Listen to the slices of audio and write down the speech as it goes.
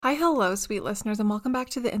Hi, hello, sweet listeners, and welcome back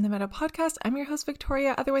to the In the Meadow podcast. I'm your host,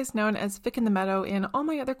 Victoria, otherwise known as Vic in the Meadow in all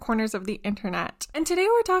my other corners of the internet. And today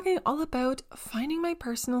we're talking all about finding my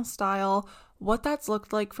personal style, what that's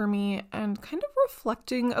looked like for me, and kind of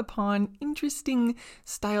reflecting upon interesting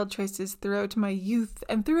style choices throughout my youth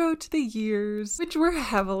and throughout the years, which were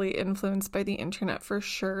heavily influenced by the internet for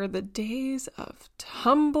sure. The days of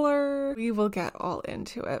Tumblr. We will get all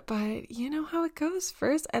into it, but you know how it goes.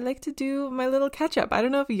 First, I like to do my little catch up. I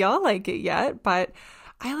don't know if y'all like it yet, but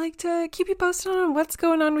I like to keep you posted on what's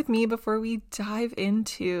going on with me before we dive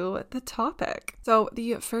into the topic. So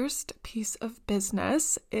the first piece of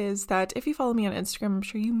business is that if you follow me on Instagram, I'm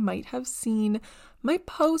sure you might have seen my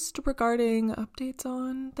post regarding updates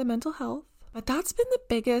on the mental health. But that's been the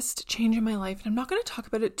biggest change in my life. And I'm not going to talk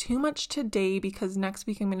about it too much today because next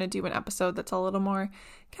week I'm going to do an episode that's a little more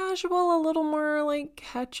casual, a little more like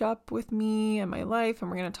catch up with me and my life.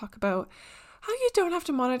 And we're going to talk about how you don't have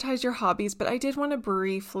to monetize your hobbies, but I did want to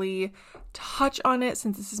briefly touch on it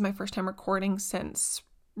since this is my first time recording since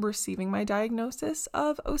receiving my diagnosis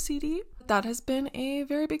of OCD. That has been a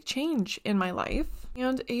very big change in my life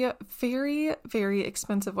and a very, very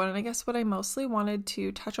expensive one. And I guess what I mostly wanted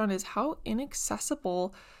to touch on is how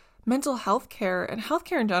inaccessible mental health care and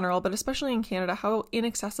healthcare in general, but especially in Canada, how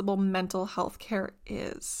inaccessible mental health care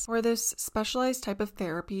is. For this specialized type of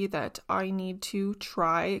therapy that I need to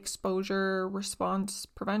try, exposure response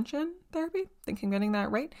prevention therapy, I think I'm getting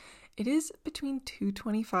that right. It is between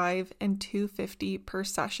 $225 and $250 per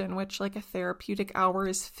session, which like a therapeutic hour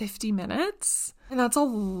is 50 minutes. And that's a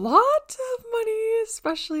lot of money,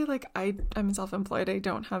 especially like I'm self-employed. I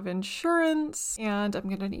don't have insurance and I'm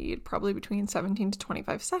going to need probably between 17 to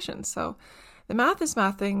 25 sessions. So the math is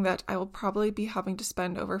mathing that I will probably be having to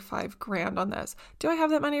spend over $5,000 on this. Do I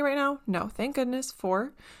have that money right now? No, thank goodness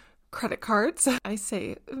for credit cards. I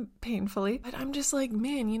say painfully, but I'm just like,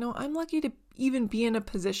 man, you know, I'm lucky to even be in a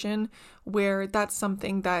position where that's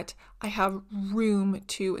something that I have room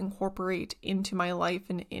to incorporate into my life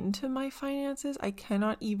and into my finances. I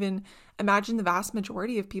cannot even imagine the vast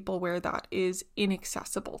majority of people where that is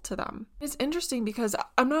inaccessible to them. It's interesting because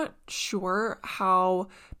I'm not sure how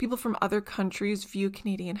people from other countries view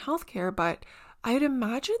Canadian healthcare, but I would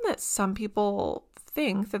imagine that some people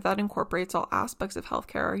think that incorporates all aspects of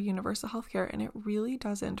healthcare or universal healthcare, and it really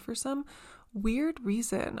doesn't for some weird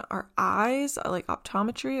reason. Our eyes, like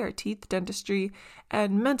optometry, our teeth, dentistry,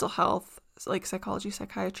 and mental health, like psychology,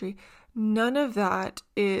 psychiatry, none of that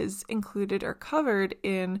is included or covered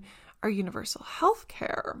in our universal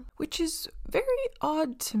healthcare, which is very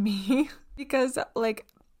odd to me because like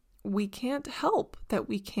we can't help that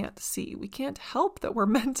we can't see. We can't help that we're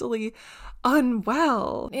mentally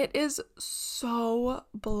unwell. It is so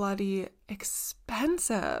bloody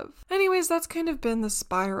expensive. Anyways, that's kind of been the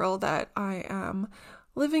spiral that I am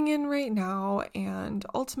living in right now, and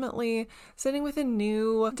ultimately sitting with a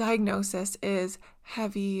new diagnosis is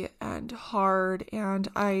heavy and hard, and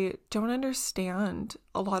I don't understand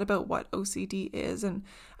a lot about what OCD is, and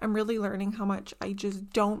I'm really learning how much I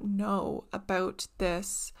just don't know about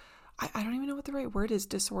this. I don't even know what the right word is.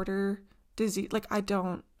 Disorder, disease. Like I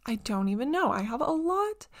don't even know. I have a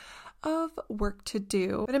lot of work to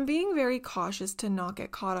do, but I'm being very cautious to not get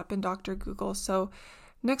caught up in Dr. Google. So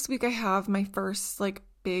next week I have my first like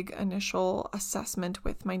big initial assessment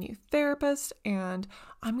with my new therapist, and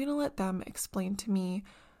I'm going to let them explain to me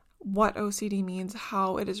what OCD means,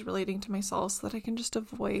 how it is relating to myself, so that I can just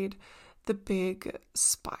avoid the big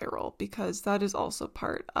spiral, because that is also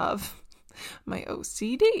part of my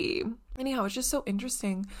OCD. Anyhow, it's just so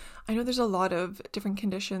interesting. I know there's a lot of different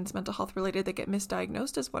conditions, mental health related, that get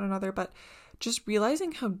misdiagnosed as one another, but just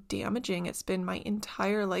realizing how damaging it's been my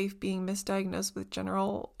entire life being misdiagnosed with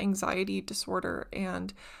general anxiety disorder,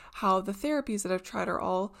 and how the therapies that I've tried are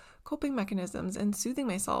all coping mechanisms and soothing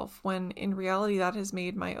myself, when in reality that has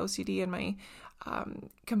made my OCD and my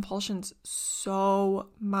compulsions so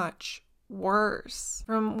much worse.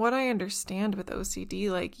 From what I understand with OCD,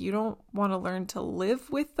 like you don't want to learn to live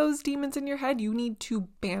with those demons in your head, you need to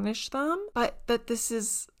banish them, but that this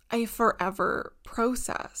is a forever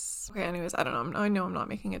process. Okay, anyways, I don't know. I know I'm not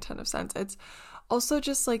making a ton of sense. It's also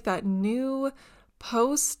just like that new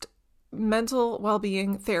post mental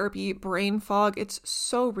well-being therapy brain fog. It's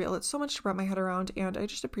so real. It's so much to wrap my head around, and I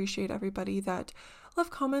just appreciate everybody that left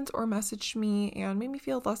comments or messaged me and made me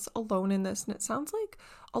feel less alone in this. And it sounds like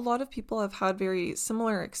a lot of people have had very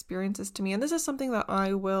similar experiences to me, and this is something that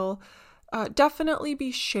I will definitely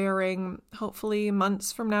be sharing hopefully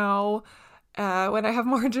months from now when I have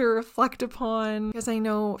more to reflect upon, because I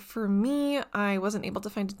know for me, I wasn't able to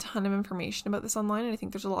find a ton of information about this online, and I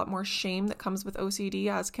think there's a lot more shame that comes with OCD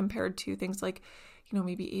as compared to things like,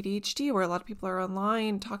 maybe ADHD, where a lot of people are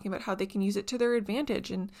online talking about how they can use it to their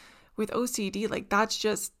advantage. And with OCD, like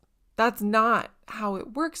that's not how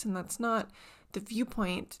it works. And that's not the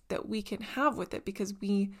viewpoint that we can have with it, because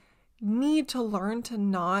we need to learn to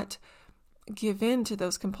not give in to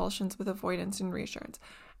those compulsions with avoidance and reassurance.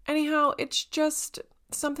 Anyhow, it's just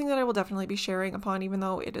something that I will definitely be sharing upon, even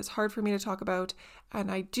though it is hard for me to talk about,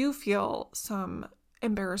 and I do feel some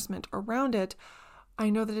embarrassment around it. I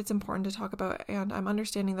know that it's important to talk about, and I'm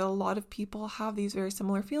understanding that a lot of people have these very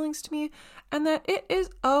similar feelings to me, and that it is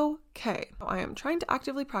okay. I am trying to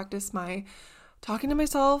actively practice my talking to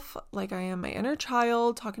myself like I am my inner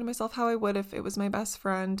child, talking to myself how I would if it was my best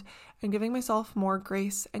friend, and giving myself more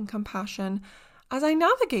grace and compassion as I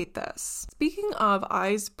navigate this. Speaking of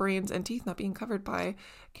eyes, brains, and teeth not being covered by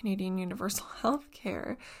Canadian Universal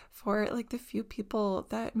Healthcare, for like the few people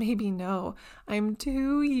that maybe know, I'm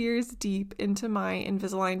 2 years deep into my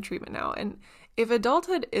Invisalign treatment now. And if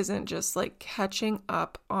adulthood isn't just like catching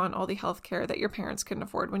up on all the healthcare that your parents couldn't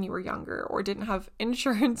afford when you were younger or didn't have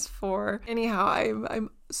insurance for, anyhow, I'm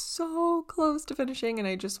so close to finishing, and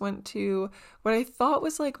I just went to what I thought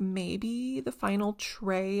was like maybe the final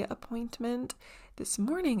tray appointment this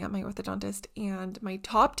morning at my orthodontist, and my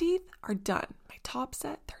top teeth are done. My top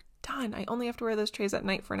set, they're done. I only have to wear those trays at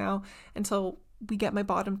night for now until we get my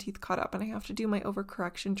bottom teeth caught up, and I have to do my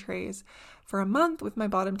overcorrection trays for a month with my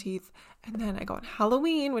bottom teeth, and then I go on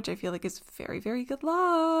Halloween, which I feel like is very, very good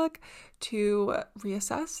luck, to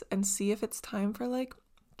reassess and see if it's time for like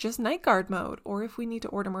just night guard mode or if we need to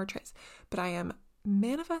order more trays. But I am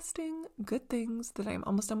manifesting good things that I'm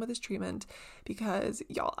almost done with this treatment, because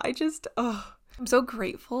y'all, I'm so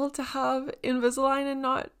grateful to have Invisalign and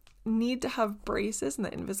not need to have braces, and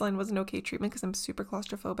that Invisalign was an okay treatment because I'm super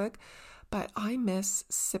claustrophobic. But I miss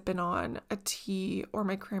sipping on a tea or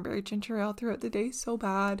my cranberry ginger ale throughout the day so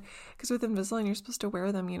bad, because with Invisalign you're supposed to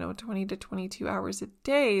wear them 20 to 22 hours a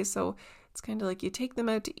day, so it's kind of like you take them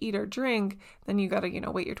out to eat or drink, then you gotta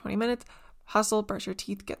wait your 20 minutes, hustle, brush your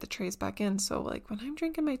teeth, get the trays back in. So like when I'm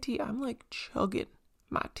drinking my tea, I'm like chugging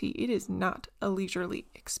my tea. It is not a leisurely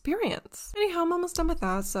experience. Anyhow, I'm almost done with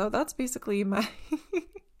that. So that's basically my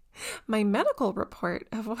my medical report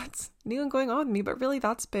of what's new and going on with me. But really,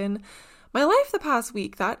 that's been my life the past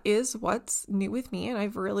week. That is what's new with me. And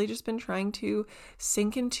I've really just been trying to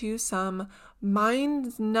sink into some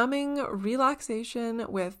mind-numbing relaxation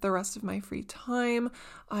with the rest of my free time.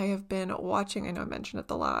 I have been watching, I know I mentioned at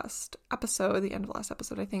the end of the last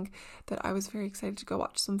episode, I think, that I was very excited to go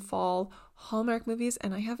watch some fall Hallmark movies,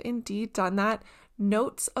 and I have indeed done that.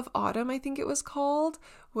 Notes of Autumn, I think it was called,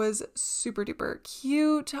 was super duper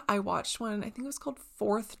cute. I watched one, I think it was called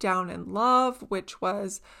Fourth Down in Love, which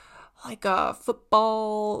was like a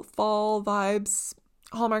football fall vibes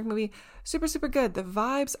Hallmark movie. Super, super good. The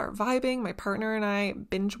vibes are vibing. My partner and I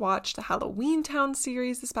binge watched the Halloween Town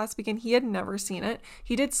series this past weekend. He had never seen it.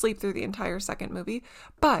 He did sleep through the entire second movie,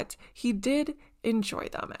 but he did enjoy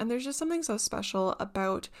them. And there's just something so special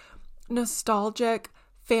about nostalgic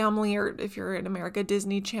family, or if you're in America,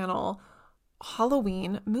 Disney Channel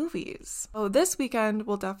Halloween movies. So this weekend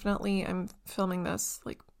I'm filming this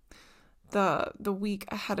like the week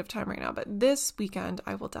ahead of time right now, but this weekend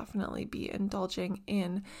I will definitely be indulging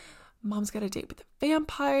in Mom's Got a Date with the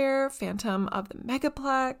Vampire, Phantom of the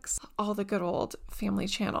Megaplex, all the good old Family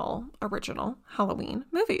Channel original Halloween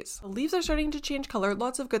movies. The leaves are starting to change color.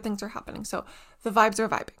 Lots of good things are happening. So the vibes are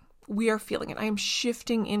vibing. We are feeling it. I am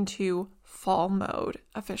shifting into fall mode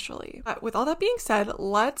officially. But with all that being said,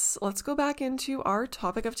 let's go back into our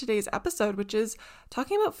topic of today's episode, which is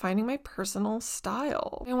talking about finding my personal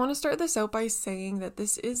style. I want to start this out by saying that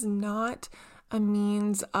this is not a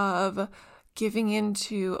means of giving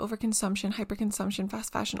into overconsumption, hyperconsumption,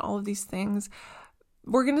 fast fashion, all of these things.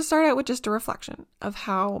 We're going to start out with just a reflection of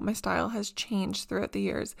how my style has changed throughout the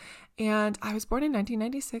years. And I was born in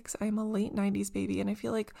 1996. I'm a late 90s baby. And I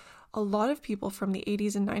feel like a lot of people from the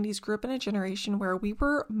 80s and 90s grew up in a generation where we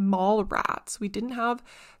were mall rats. We didn't have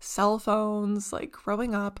cell phones. Like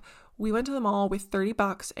growing up, we went to the mall with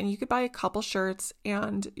 $30 and you could buy a couple shirts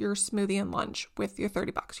and your smoothie and lunch with your $30.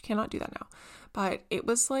 You cannot do that now. But it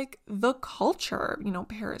was like the culture,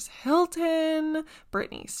 Paris Hilton,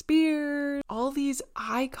 Britney Spears, all these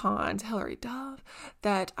icons, Hilary Duff,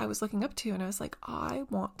 that I was looking up to, and I was like, I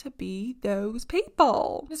want to be those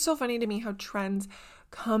people. It's so funny to me how trends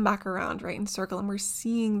come back around, right, and circle, and we're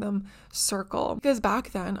seeing them circle. Because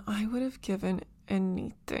back then, I would have given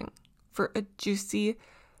anything for a juicy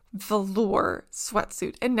velour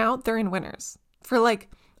sweatsuit, and now they're in winners for like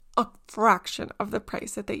a fraction of the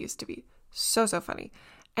price that they used to be. So funny.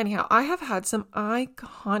 Anyhow, I have had some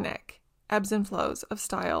iconic ebbs and flows of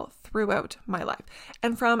style throughout my life.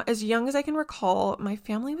 And from as young as I can recall, my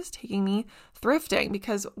family was taking me thrifting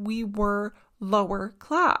because we were lower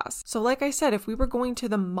class. So like I said, if we were going to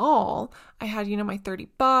the mall, I had, my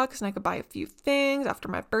 $30 and I could buy a few things after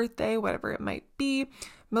my birthday, whatever it might be.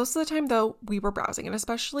 Most of the time though, we were browsing, and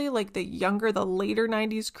especially like the later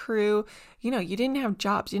 90s crew, you didn't have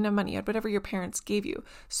jobs, you didn't have money, you had whatever your parents gave you.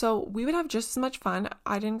 So we would have just as much fun.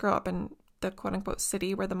 I didn't grow up in the quote unquote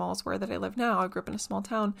city where the malls were that I live now. I grew up in a small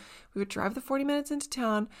town. We would drive the 40 minutes into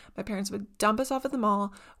town. My parents would dump us off at the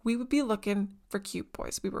mall. We would be looking for cute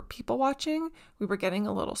boys. We were people watching. We were getting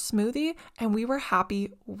a little smoothie, and we were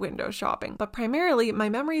happy window shopping. But primarily my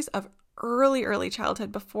memories of early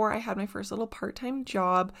childhood, before I had my first little part-time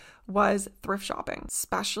job, was thrift shopping,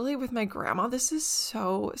 especially with my grandma. This is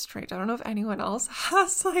so strange. I don't know if anyone else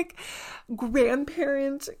has like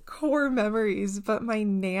grandparent core memories, but my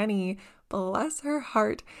nanny, bless her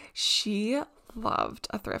heart, she loved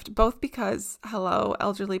a thrift, both because, hello,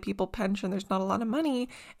 elderly people pension, there's not a lot of money,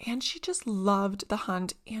 and she just loved the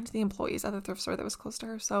hunt and the employees at the thrift store that was close to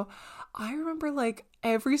her. So I remember like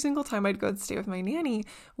every single time I'd go and stay with my nanny,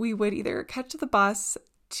 we would either catch the bus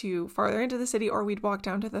to farther into the city, or we'd walk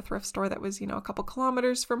down to the thrift store that was, a couple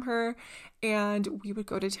kilometers from her, and we would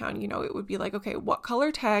go to town. It would be like, okay, what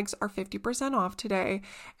color tags are 50% off today?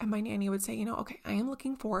 And my nanny would say, okay, I am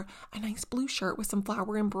looking for a nice blue shirt with some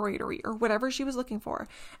flower embroidery or whatever she was looking for.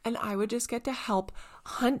 And I would just get to help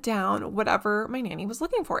hunt down whatever my nanny was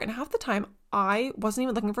looking for. And half the time I wasn't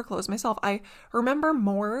even looking for clothes myself. I remember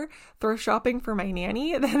more thrift shopping for my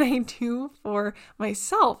nanny than I do for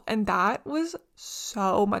myself. And that was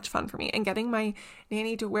so much fun for me. And getting my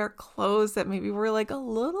nanny to wear clothes that maybe were like a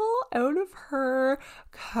little out of her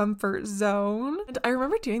comfort zone. And I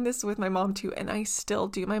remember doing this with my mom too. And I still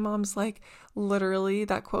do. My mom's like literally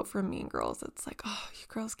that quote from Mean Girls. It's like, oh, you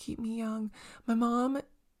girls keep me young. My mom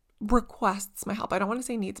requests my help. I don't want to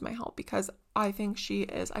say needs my help because I think she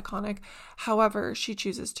is iconic however she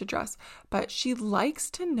chooses to dress, but she likes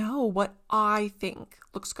to know what I think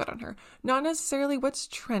looks good on her. Not necessarily what's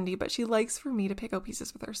trendy, but she likes for me to pick out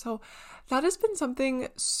pieces with her. So that has been something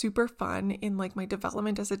super fun in like my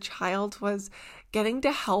development as a child, was getting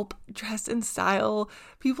to help dress and style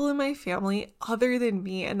people in my family other than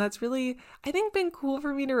me. And that's really, I think, been cool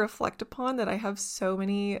for me to reflect upon, that I have so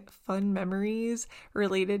many fun memories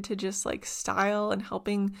related to just like style and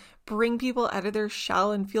helping bring people out of their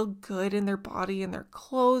shell and feel good in their body and their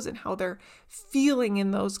clothes and how they're feeling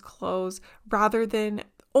in those clothes, rather than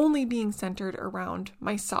only being centered around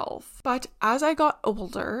myself. But as I got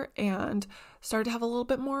older and started to have a little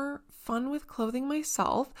bit more fun with clothing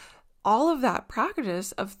myself, all of that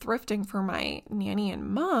practice of thrifting for my nanny and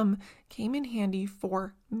mom came in handy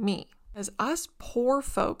for me. As us poor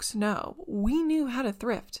folks know, we knew how to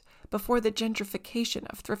thrift before the gentrification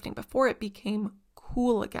of thrifting, before it became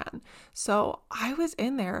cool again. So I was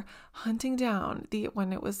in there hunting down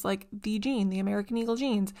when it was like the American Eagle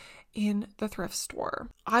jeans in the thrift store.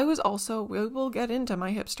 I was also, we will get into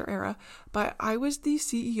my hipster era, but I was the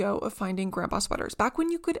CEO of Finding Grandpa Sweaters. Back when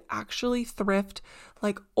you could actually thrift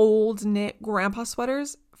like old knit grandpa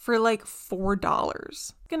sweaters for like $4.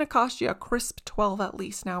 It's gonna cost you a crisp 12 at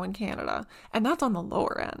least now in Canada. And that's on the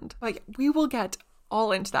lower end. Like, we will get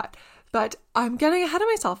all into that. But I'm getting ahead of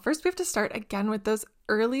myself. First, we have to start again with those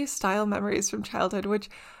early style memories from childhood, which,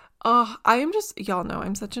 y'all know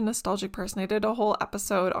I'm such a nostalgic person. I did a whole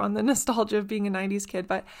episode on the nostalgia of being a 90s kid,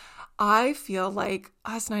 but I feel like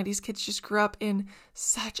us 90s kids just grew up in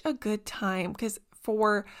such a good time, because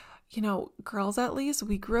for, girls at least,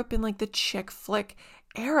 we grew up in like the chick flick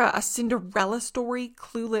era, a Cinderella story,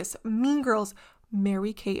 Clueless, Mean Girls,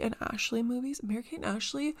 Mary-Kate and Ashley movies. Mary-Kate and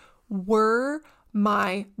Ashley were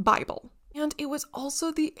my Bible. And it was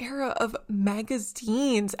also the era of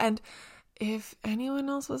magazines. And if anyone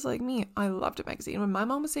else was like me, I loved a magazine. When my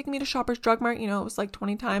mom was taking me to Shoppers Drug Mart, it was like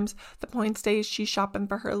 20 times the points days. She's shopping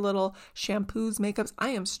for her little shampoos, makeups. I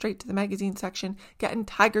am straight to the magazine section, getting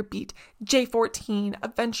Tiger Beat, J14,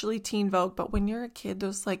 eventually Teen Vogue. But when you're a kid,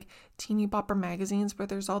 those like teeny bopper magazines where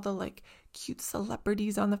there's all the like cute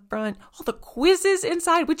celebrities on the front, all the quizzes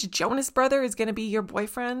inside, which Jonas brother is going to be your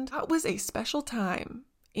boyfriend. That was a special time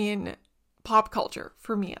in pop culture,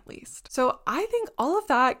 for me at least. So I think all of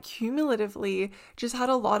that cumulatively just had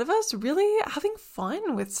a lot of us really having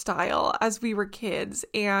fun with style as we were kids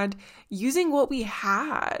and using what we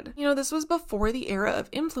had. This was before the era of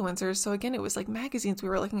influencers. So again, it was like magazines we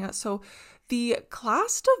were looking at. So the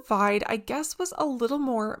class divide, I guess, was a little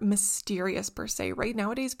more mysterious per se. Right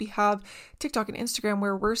nowadays, we have TikTok and Instagram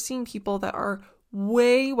where we're seeing people that are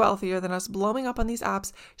way wealthier than us, blowing up on these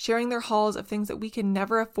apps, sharing their hauls of things that we can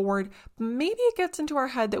never afford. Maybe it gets into our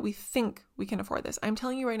head that we think we can afford this. I'm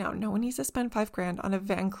telling you right now, no one needs to spend $5,000 on a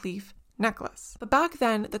Van Cleef necklace. But back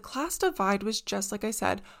then, the class divide was just, like I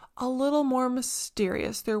said, a little more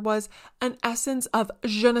mysterious. There was an essence of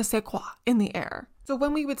je ne sais quoi in the air. So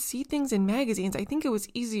when we would see things in magazines, I think it was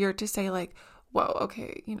easier to say like, whoa,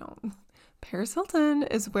 okay, Paris Hilton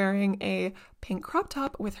is wearing a pink crop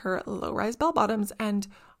top with her low-rise bell bottoms, and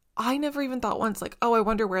I never even thought once like, oh, I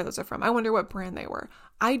wonder where those are from. I wonder what brand they were.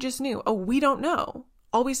 I just knew, oh, we don't know.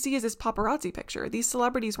 All we see is this paparazzi picture. These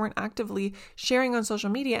celebrities weren't actively sharing on social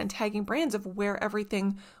media and tagging brands of where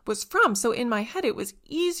everything was from. So in my head, it was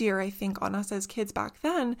easier, I think, on us as kids back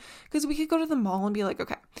then, because we could go to the mall and be like,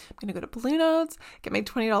 okay, I'm going to go to Blue Notes, get my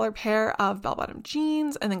 $20 pair of bell-bottom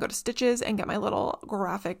jeans, and then go to Stitches and get my little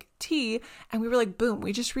graphic tee. And we were like, boom,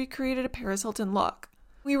 we just recreated a Paris Hilton look.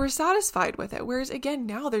 We were satisfied with it. Whereas again,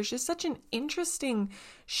 now there's just such an interesting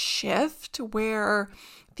shift where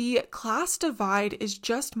the class divide is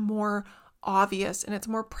just more obvious and it's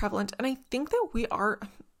more prevalent. And I think that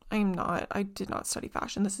I did not study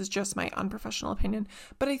fashion. This is just my unprofessional opinion,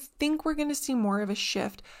 but I think we're going to see more of a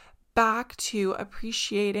shift back to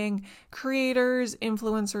appreciating creators,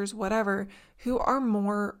 influencers, whatever, who are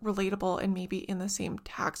more relatable and maybe in the same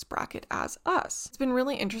tax bracket as us. It's been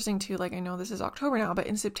really interesting too. Like, I know this is October now, but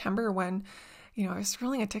in September when, I was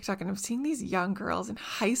scrolling at TikTok and I'm seeing these young girls in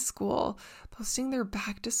high school posting their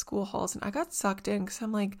back to school hauls, and I got sucked in because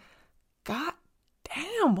I'm like, God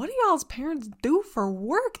damn, what do y'all's parents do for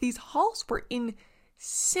work? These hauls were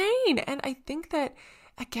insane. And I think that,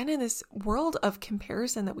 again, in this world of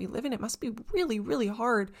comparison that we live in, it must be really, really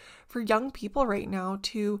hard for young people right now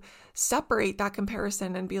to separate that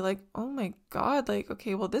comparison and be like, oh my God, like,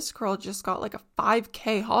 okay, well, this girl just got like a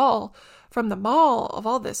 5K haul from the mall of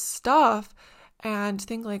all this stuff, and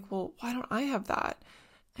think like, well, why don't I have that?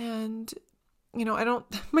 And,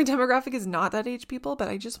 my demographic is not that age people, but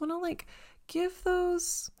I just want to like give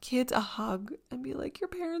those kids a hug and be like, your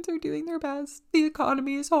parents are doing their best. The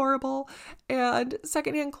economy is horrible, and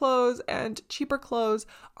secondhand clothes and cheaper clothes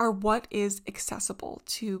are what is accessible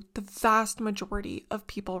to the vast majority of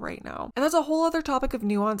people right now. And that's a whole other topic of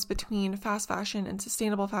nuance between fast fashion and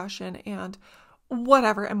sustainable fashion and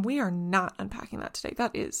whatever. And we are not unpacking that today.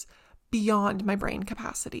 That is beyond my brain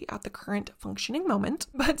capacity at the current functioning moment.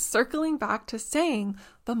 But circling back to saying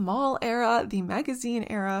the mall era, the magazine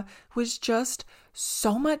era was just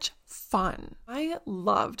so much fun. I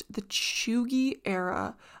loved the chuggy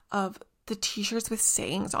era of the t-shirts with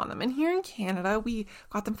sayings on them. And here in Canada, we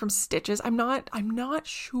got them from Stitches. I'm not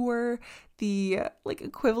sure the like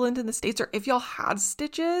equivalent in the States, or if y'all had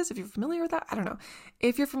Stitches, if you're familiar with that. I don't know.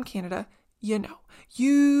 If you're from Canada, you know,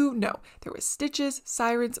 there was Stitches,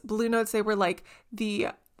 Sirens, Blue Notes. They were like the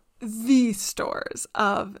stores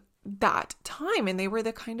of that time, and they were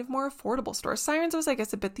the kind of more affordable stores. Sirens was, I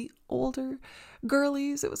guess, a bit the older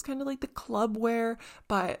girlies. It was kind of like the club wear,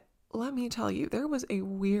 but let me tell you, there was a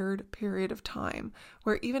weird period of time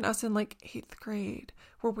where even us in like 8th grade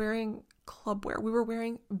were wearing club wear. We were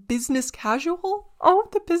wearing business casual. Oh,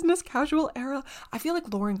 the business casual era. I feel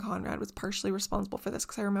like Lauren Conrad was partially responsible for this,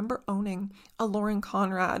 because I remember owning a Lauren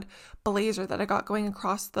Conrad blazer that I got going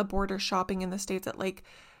across the border shopping in the States at like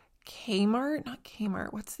Kmart, not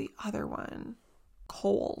Kmart. What's the other one?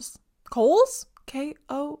 Kohl's? K-O-H-L-S?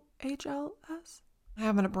 I'm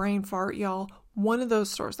having a brain fart, y'all. One of those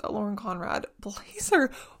stores, that Lauren Conrad blazer,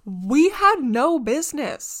 we had no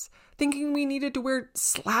business thinking we needed to wear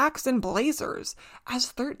slacks and blazers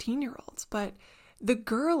as 13-year-olds, but the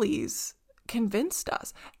girlies convinced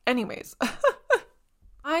us. Anyways,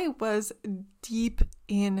 I was deep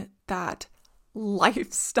in that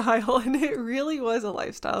lifestyle, and it really was a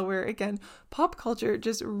lifestyle where, again, pop culture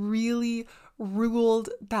just really ruled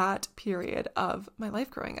that period of my life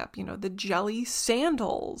growing up. The jelly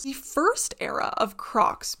sandals, the first era of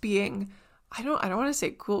Crocs being, I don't want to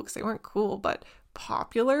say cool because they weren't cool, but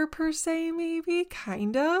popular per se, maybe,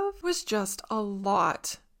 kind of, was just a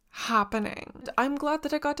lot happening. I'm glad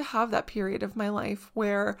that I got to have that period of my life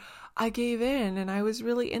where I gave in and I was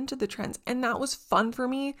really into the trends, and that was fun for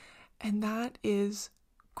me, and that is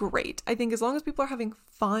great. I think as long as people are having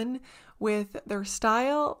fun with their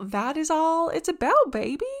style, that is all it's about,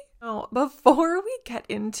 baby. Now, before we get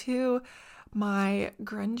into my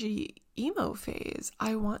grungy emo phase,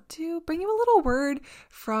 I want to bring you a little word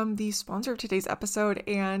from the sponsor of today's episode.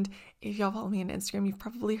 And if y'all follow me on Instagram, you've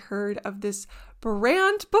probably heard of this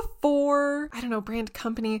brand before. I don't know, brand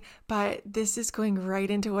company, but this is going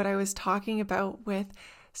right into what I was talking about with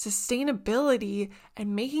sustainability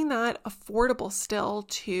and making that affordable still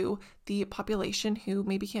to the population who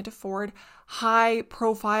maybe can't afford high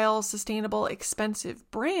profile, sustainable, expensive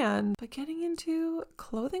brands, but getting into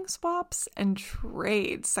clothing swaps and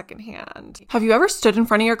trades secondhand. Have you ever stood in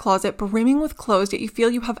front of your closet brimming with clothes, yet you feel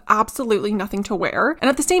you have absolutely nothing to wear? And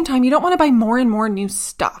at the same time, you don't want to buy more and more new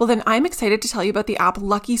stuff. Well, then I'm excited to tell you about the app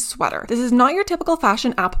Lucky Sweater. This is not your typical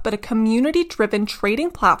fashion app, but a community-driven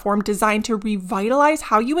trading platform designed to revitalize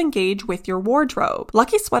how you engage with your wardrobe.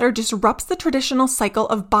 Lucky Sweater disrupts the traditional cycle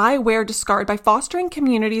of buy, wear, discard by fostering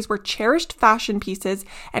communities where cherished fashion pieces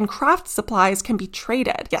and craft supplies can be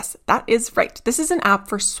traded. Yes, that is right. This is an app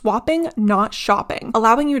for swapping, not shopping,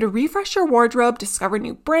 allowing you to refresh your wardrobe, discover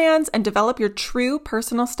new brands, and develop your true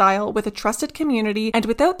personal style with a trusted community and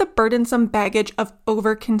without the burdensome baggage of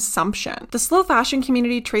overconsumption. The slow fashion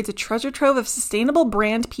community trades a treasure trove of sustainable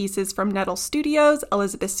brand pieces from Nettle Studios,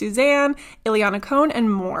 Elizabeth Suzanne, Ileana Cohn,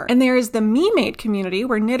 and more. And there is the Me Made community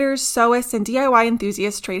where knitters, sewists, and DIY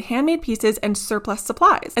enthusiasts trade handmade pieces and surplus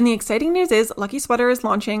supplies. And the exciting news is Lucky Sweater is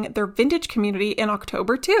launching their vintage community in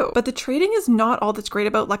October too. But the trading is not all that's great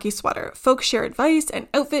about Lucky Sweater. Folks share advice and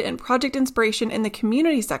outfit and project inspiration in the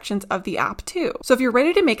community sections of the app too. So if you're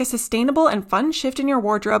ready to make a sustainable and fun shift in your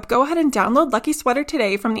wardrobe, go ahead and download Lucky Sweater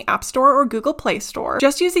today from the App Store or Google Play Store.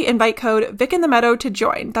 Just use the invite code VicInTheMeadow to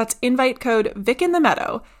join. That's invite code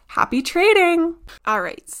VicInTheMeadow. Happy trading! All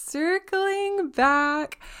right, circling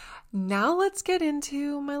back. Now let's get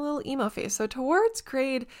into my little emo phase. So towards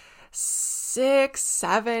grade 6,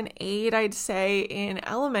 7, 8, I'd say, in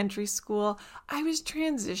elementary school, I was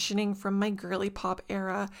transitioning from my girly pop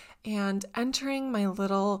era and entering my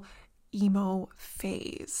little emo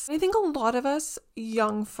phase. I think a lot of us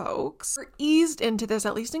young folks were eased into this,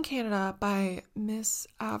 at least in Canada, by Miss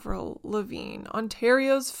Avril Lavigne,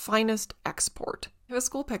 Ontario's finest export. I have a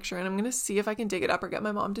school picture, and I'm going to see if I can dig it up or get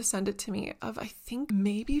my mom to send it to me, of I think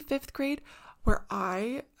maybe 5th grade, where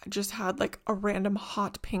I just had like a random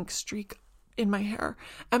hot pink streak in my hair.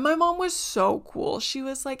 And my mom was so cool. She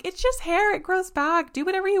was like, it's just hair, it grows back, do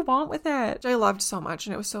whatever you want with it. Which I loved so much,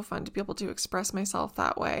 and it was so fun to be able to express myself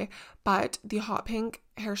that way. But the hot pink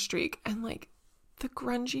hair streak and like the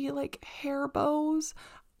grungy like hair bows.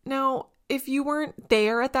 Now, if you weren't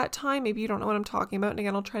there at that time, maybe you don't know what I'm talking about. And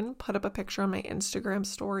again, I'll try and put up a picture on my Instagram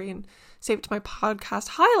story and save it to my podcast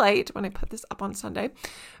highlight when I put this up on Sunday.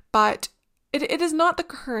 But it is not the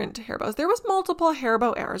current hair bows. There was multiple hair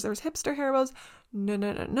bow eras. There was hipster hair bows.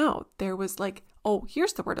 No. There was like, oh,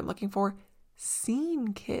 here's the word I'm looking for.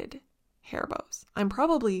 Scene kid hair bows. I'm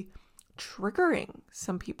probably triggering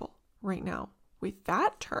some people right now with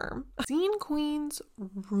that term. Scene queens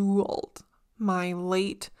ruled my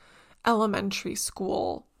late elementary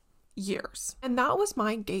school years. And that was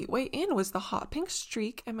my gateway in, was the hot pink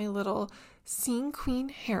streak and my little scene queen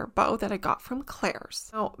hair bow that I got from Claire's.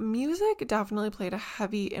 Now, music definitely played a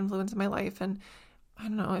heavy influence in my life, and I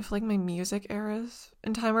don't know, I feel like my music eras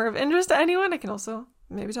in time are of interest to anyone. I can also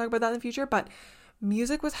maybe talk about that in the future, but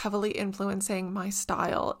music was heavily influencing my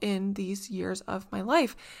style in these years of my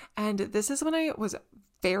life. And this is when I was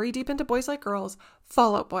very deep into Boys Like Girls,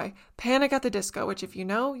 Fall Out Boy, Panic at the Disco, which if you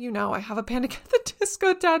know, you know, I have a Panic at the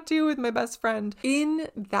Disco tattoo with my best friend. In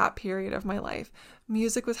that period of my life,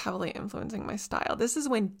 music was heavily influencing my style. This is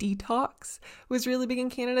when detox was really big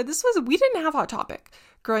in Canada. We didn't have Hot Topic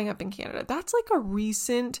growing up in Canada. That's like a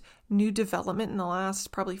recent new development in the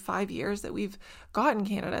last probably 5 years that we've got in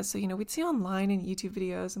Canada. So, we'd see online and YouTube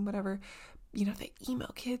videos and whatever, the emo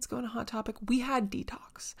kids going to Hot Topic. We had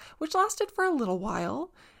Detox, which lasted for a little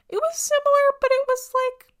while. It was similar, but it was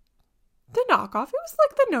like the knockoff. It was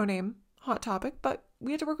like the no-name Hot Topic, but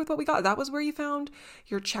we had to work with what we got. That was where you found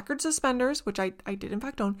your checkered suspenders, which I did in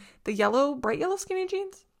fact own, the bright yellow skinny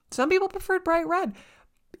jeans. Some people preferred bright red.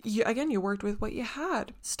 You worked with what you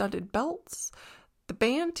had. Studded belts, the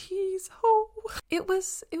band tees. Oh, it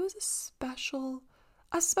was a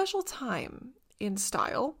special time in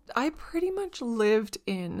style. I pretty much lived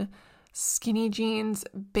in skinny jeans,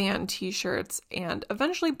 band t-shirts, and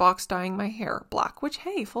eventually box dyeing my hair black, which,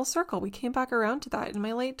 hey, full circle, we came back around to that in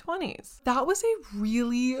my late 20s. That was a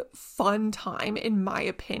really fun time, in my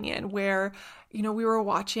opinion, where, we were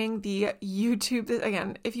watching the YouTube,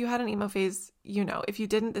 again, if you had an emo phase, if you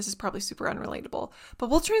didn't, this is probably super unrelatable, but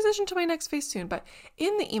we'll transition to my next phase soon. But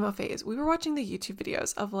in the emo phase, we were watching the YouTube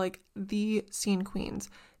videos of like the scene queens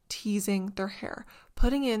teasing their hair,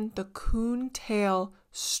 putting in the coon tail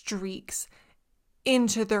streaks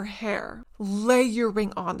into their hair,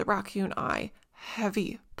 layering on the raccoon eye,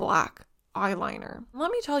 heavy black eyeliner.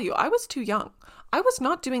 Let me tell you, I was too young. I was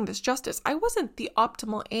not doing this justice. I wasn't the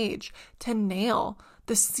optimal age to nail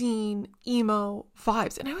the scene, emo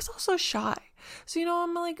vibes. And I was also shy. So,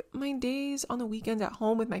 I'm like my days on the weekends at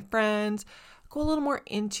home with my friends, go a little more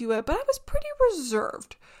into it, but I was pretty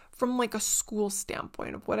reserved from like a school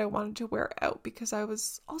standpoint of what I wanted to wear out, because I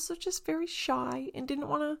was also just very shy and didn't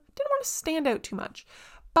want to stand out too much.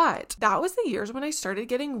 But that was the years when I started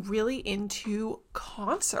getting really into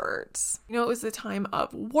concerts. It was the time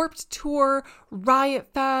of Warped Tour,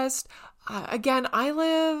 Riot Fest. Again, I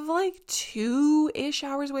live like 2-ish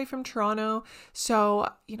hours away from Toronto. So,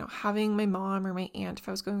 having my mom or my aunt, if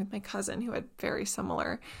I was going with my cousin who had very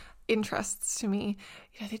similar interests to me,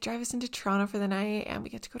 they drive us into Toronto for the night and we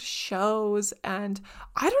get to go to shows. And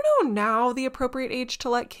I don't know now the appropriate age to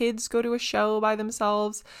let kids go to a show by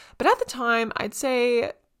themselves. But at the time, I'd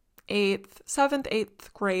say 7th,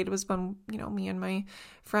 8th grade was when, me and my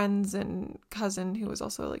friends and cousin, who was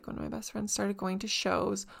also like one of my best friends, started going to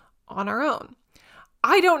shows on our own.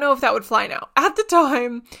 I don't know if that would fly now. At the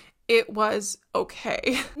time, it was okay.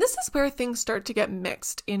 This is where things start to get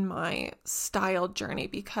mixed in my style journey,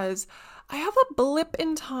 because I have a blip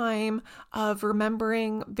in time of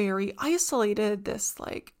remembering very isolated this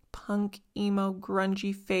like punk, emo,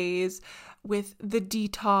 grungy phase with the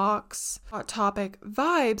Detox, Hot Topic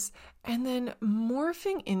vibes, and then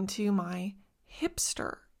morphing into my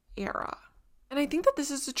hipster era. And I think that this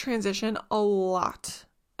is a transition a lot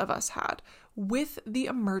of us had with the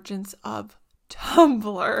emergence of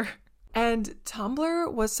Tumblr. And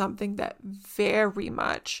Tumblr was something that very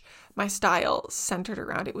much my style centered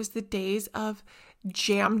around. It was the days of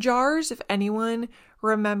Jam Jars, if anyone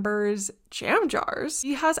remembers Jam Jars.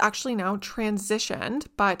 She has actually now transitioned,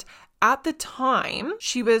 but at the time,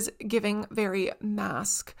 she was giving very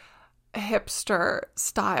mask hipster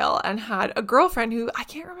style and had a girlfriend who, I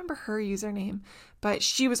can't remember her username, but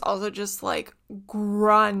she was also just like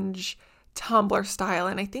grunge Tumblr style.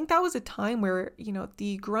 And I think that was a time where,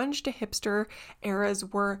 the grunge to hipster eras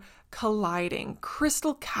were colliding.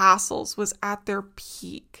 Crystal Castles was at their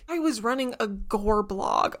peak. I was running a gore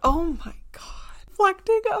blog. Oh my God.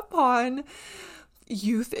 Reflecting upon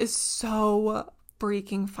youth is so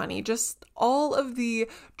freaking funny. Just all of the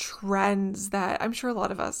trends that I'm sure a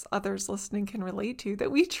lot of others listening can relate to,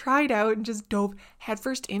 that we tried out and just dove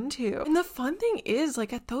headfirst into. And the fun thing is,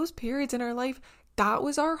 like, at those periods in our life, that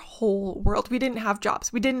was our whole world. We didn't have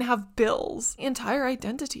jobs. We didn't have bills. The entire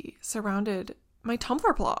identity surrounded my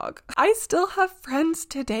Tumblr blog. I still have friends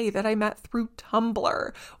today that I met through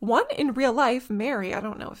Tumblr. One in real life, Mary. I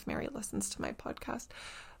don't know if Mary listens to my podcast,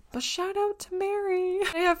 but shout out to Mary.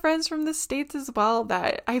 I have friends from the States as well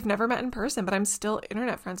that I've never met in person, but I'm still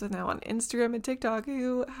internet friends with now on Instagram and TikTok,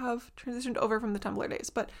 who have transitioned over from the Tumblr days.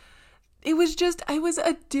 But it was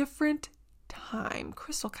a different time.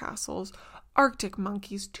 Crystal Castles, Arctic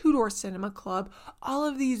Monkeys, Two Door Cinema Club, all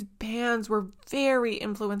of these bands were very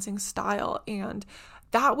influencing style. And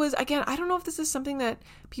that was, again, I don't know if this is something that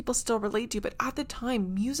people still relate to, but at the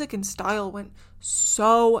time, music and style went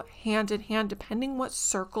so hand in hand, depending what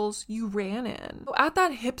circles you ran in. So at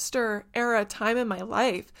that hipster era time in my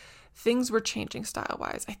life, things were changing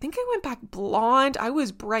style-wise. I think I went back blonde. I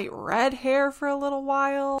was bright red hair for a little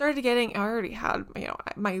while. I already had,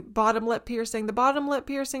 my bottom lip piercing. The bottom lip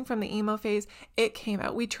piercing from the emo phase, it came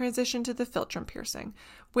out. We transitioned to the philtrum piercing,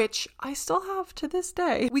 which I still have to this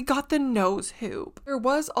day. We got the nose hoop. There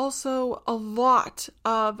was also a lot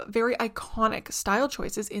of very iconic style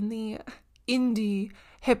choices in the indie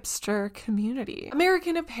hipster community.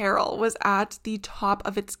 American Apparel was at the top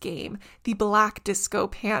of its game. The black disco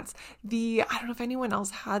pants. I don't know if anyone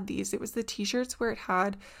else had these. It was the t-shirts where it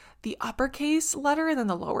had the uppercase letter and then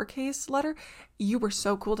the lowercase letter. You were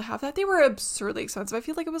so cool to have that. They were absurdly expensive. I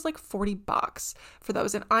feel like it was like $40 for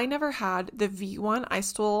those. And I never had the V one. I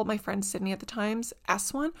stole my friend Sydney at the time's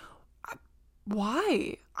S one.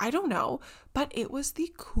 Why? I don't know. But it was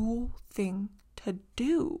the cool thing to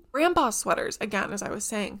do. Grandpa sweaters, again, as I was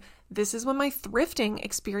saying, this is when my thrifting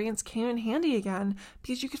experience came in handy again,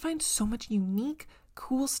 because you could find so much unique,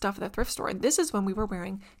 cool stuff at the thrift store. And this is when we were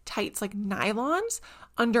wearing tights, like nylons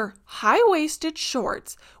under high-waisted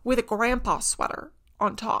shorts with a grandpa sweater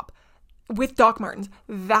on top with Doc Martens.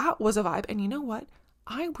 That was a vibe. And you know what?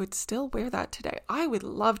 I would still wear that today. I would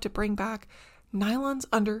love to bring back nylons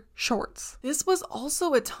under shorts. This was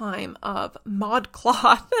also a time of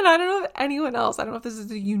ModCloth, and I don't know if anyone else, I don't know if this is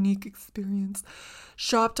a unique experience,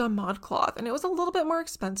 shopped on ModCloth, and it was a little bit more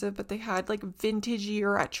expensive, but they had like vintagey,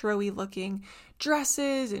 retro-y looking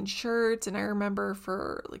dresses and shirts, and I remember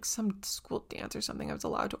for like some school dance or something, I was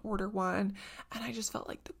allowed to order one, and I just felt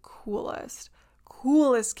like the coolest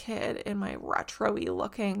coolest kid in my retro-y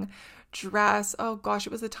looking dress. Oh gosh,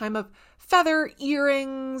 it was the time of feather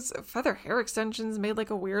earrings, feather hair extensions made like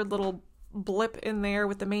a weird little blip in there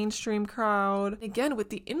with the mainstream crowd. Again, with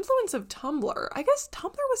the influence of Tumblr, I guess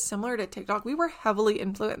Tumblr was similar to TikTok. We were heavily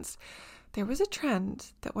influenced. There was a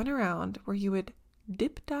trend that went around where you would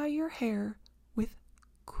dip dye your hair with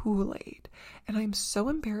Kool-Aid. And I'm so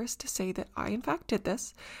embarrassed to say that I in fact did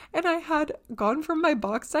this. And I had gone from my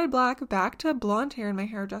box dyed black back to blonde hair, and my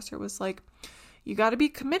hairdresser was like, you got to be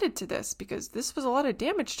committed to this because this was a lot of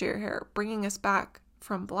damage to your hair, bringing us back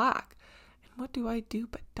from black. And what do I do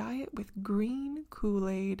but dye it with green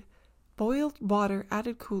Kool-Aid? Boiled water,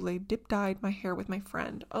 added Kool-Aid, dip dyed my hair with my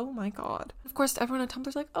friend. Oh my God. Of course, everyone on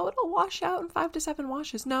Tumblr's like, oh, it'll wash out in 5 to 7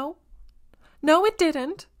 washes. No, it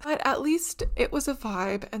didn't. But at least it was a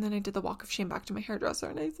vibe. And then I did the walk of shame back to my hairdresser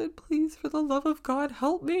and I said, please, for the love of God,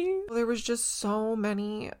 help me. There was just so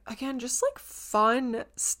many, again, just like fun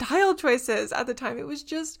style choices at the time. It was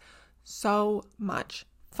just so much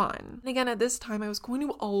fun. And again, at this time, I was going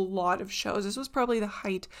to a lot of shows. This was probably the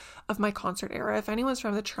height of my concert era. If anyone's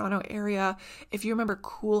from the Toronto area, if you remember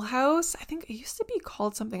Cool House, I think it used to be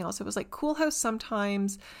called something else. It was like Cool House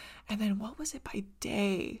sometimes. And then what was it by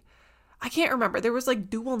day? I can't remember. There was like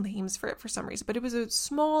dual names for it for some reason, but it was a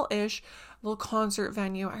small-ish little concert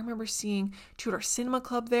venue. I remember seeing Tudor Cinema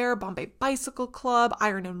Club there, Bombay Bicycle Club,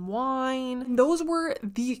 Iron and Wine. And those were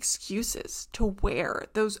the excuses to wear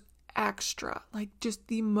those extra, like just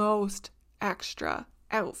the most extra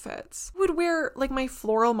outfits. I would wear like my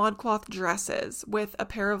floral ModCloth dresses with a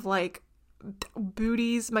pair of like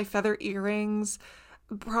booties, my feather earrings,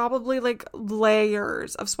 probably like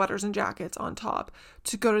layers of sweaters and jackets on top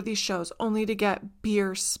to go to these shows, only to get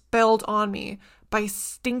beer spilled on me by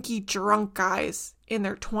stinky drunk guys in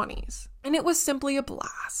their 20s. And it was simply a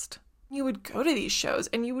blast. You would go to these shows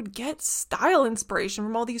and you would get style inspiration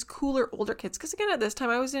from all these cooler older kids. Because again, at this time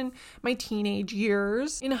I was in my teenage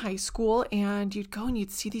years in high school, and you'd go and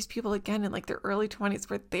you'd see these people again in like their early 20s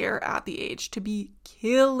where they're at the age to be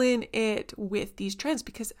killing it with these trends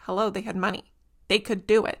because hello, they had money. They could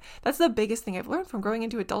do it. That's the biggest thing I've learned from growing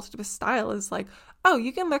into adulthood with style is like, oh,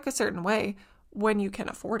 you can look a certain way when you can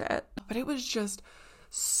afford it. But it was just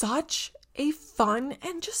such a fun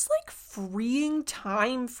and just like freeing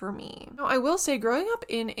time for me. Now, I will say growing up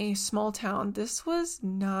in a small town, this was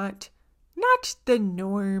not the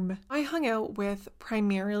norm. I hung out with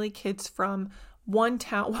primarily kids from one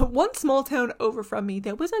small town over from me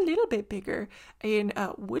that was a little bit bigger in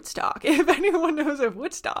Woodstock. If anyone knows of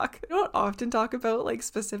Woodstock, I don't often talk about like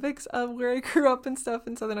specifics of where I grew up and stuff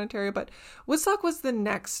in Southern Ontario, but Woodstock was the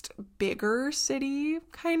next bigger city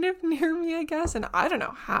kind of near me, I guess. And I don't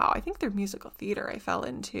know how. I think through musical theater I fell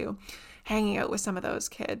into hanging out with some of those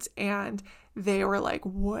kids, and they were like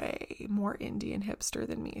way more indie and hipster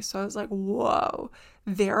than me. So I was like, whoa,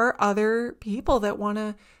 there are other people that want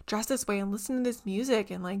to dress this way and listen to this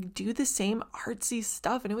music and like do the same artsy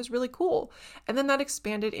stuff. And it was really cool. And then that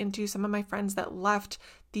expanded into some of my friends that left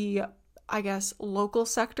the, I guess, local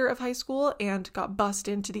sector of high school and got bussed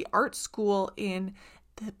into the art school in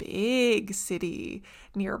the big city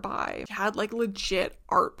nearby. They had like legit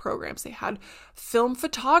art programs. They had film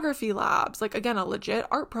photography labs, like again, a legit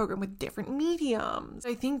art program with different mediums.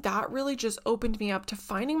 I think that really just opened me up to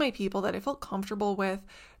finding my people that I felt comfortable with,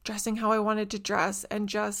 dressing how I wanted to dress, and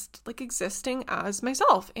just like existing as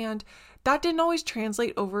myself. And that didn't always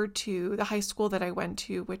translate over to the high school that I went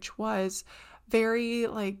to, which was very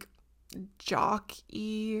like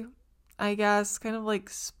jockey, I guess, kind of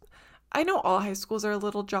like I know all high schools are a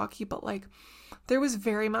little jockey, but like there was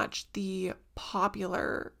very much the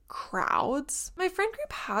popular crowds. My friend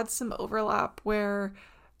group had some overlap where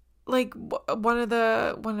like one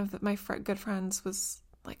of my good friends was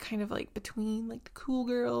like kind of like between like the cool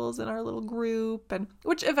girls in our little group, and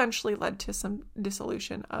which eventually led to some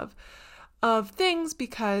dissolution of things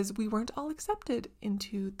because we weren't all accepted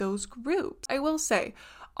into those groups. I will say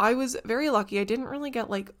I was very lucky. I didn't really get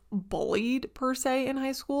like bullied per se in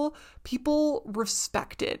high school. People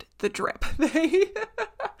respected the drip.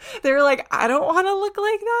 They were like, I don't want to look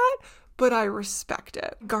like that, but I respect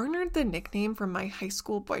it. Garnered the nickname from my high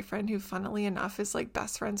school boyfriend, who funnily enough is like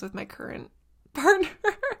best friends with my current partner.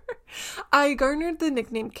 I garnered the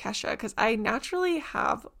nickname Kesha because I naturally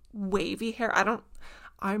have wavy hair.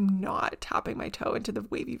 I'm not tapping my toe into the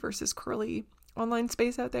wavy versus curly online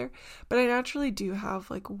space out there, but I naturally do have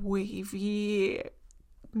like wavy,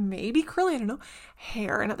 maybe curly, I don't know,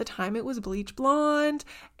 hair. And at the time it was bleach blonde,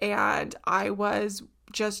 and I was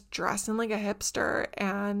just dressing like a hipster,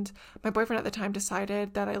 and my boyfriend at the time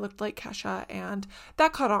decided that I looked like Kesha, and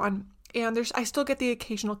that caught on. And I still get the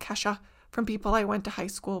occasional Kesha from people I went to high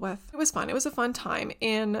school with. It was fun. It was a fun time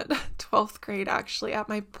in 12th grade, actually, at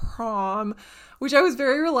my prom, which I was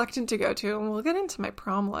very reluctant to go to. And we'll get into my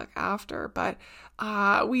prom look after, but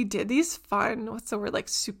we did these fun, what's the word, like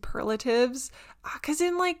superlatives. Because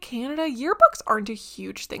in like Canada, yearbooks aren't a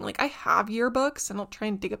huge thing. Like I have yearbooks and I'll try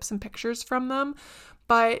and dig up some pictures from them,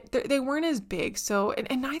 but they weren't as big. So,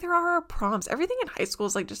 and neither are our proms. Everything in high school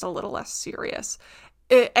is like just a little less serious.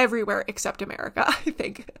 Everywhere except America, I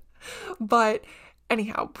think. But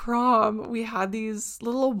anyhow, prom, we had these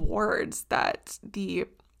little awards that the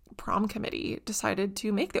prom committee decided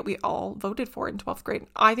to make that we all voted for in 12th grade.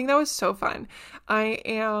 I think that was so fun. I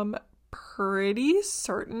am pretty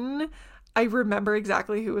certain I remember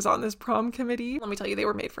exactly who was on this prom committee. Let me tell you, they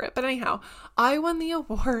were made for it. But anyhow, I won the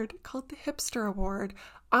award called the Hipster Award.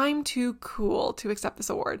 I'm too cool to accept this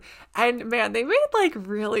award. And man, they made like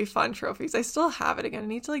really fun trophies. I still have it again. I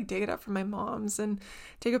need to like dig it up from my mom's and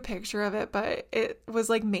take a picture of it. But it was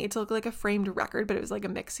like made to look like a framed record, but it was like a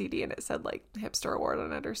mix CD and it said like Hipster Award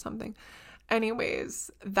on it or something.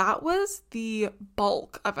 Anyways, that was the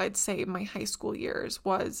bulk of, I'd say, my high school years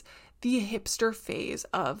was the hipster phase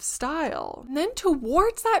of style. And then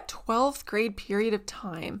towards that 12th grade period of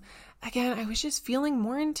time, again, I was just feeling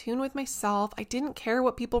more in tune with myself. I didn't care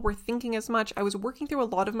what people were thinking as much. I was working through a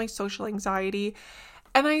lot of my social anxiety.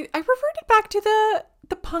 And I reverted back to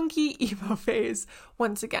the punky emo phase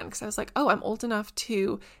once again, because I was like, oh, I'm old enough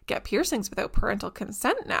to get piercings without parental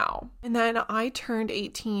consent now. And then I turned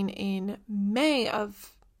 18 in May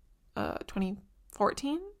of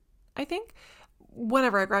 2014, I think,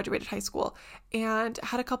 whenever I graduated high school, and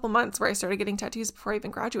had a couple months where I started getting tattoos before I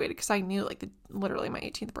even graduated, because I knew like literally my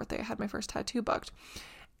 18th birthday, I had my first tattoo booked.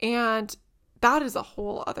 And that is a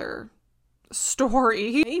whole other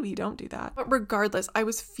story. Maybe don't do that. But regardless, I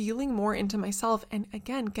was feeling more into myself, and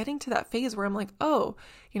again, getting to that phase where I'm like, oh,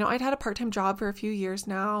 I'd had a part-time job for a few years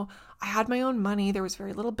now. I had my own money. There was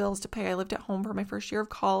very little bills to pay. I lived at home for my first year of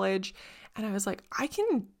college, and I was like, I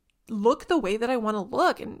can look the way that I want to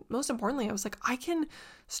look. And most importantly, I was like, I can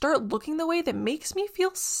start looking the way that makes me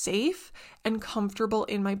feel safe and comfortable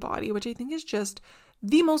in my body, which I think is just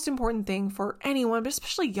the most important thing for anyone, but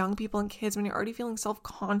especially young people and kids when you're already feeling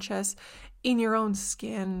self-conscious in your own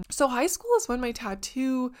skin. So high school is when my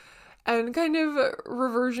tattoo and kind of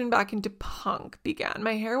reversion back into punk began.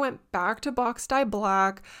 My hair went back to box dye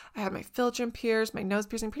black. I had my philtrum pierced, my nose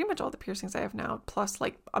piercing, pretty much all the piercings I have now, plus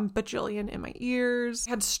like a bajillion in my ears. I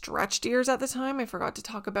had stretched ears at the time. I forgot to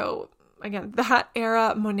talk about, again, that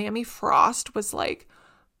era. Monami Frost was like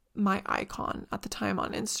my icon at the time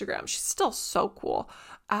on Instagram. She's still so cool.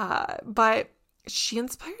 But she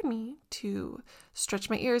inspired me to stretch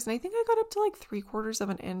my ears, and I think I got up to like 3/4 of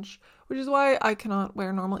an inch, which is why I cannot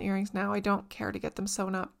wear normal earrings now. I don't care to get them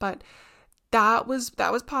sewn up, but that was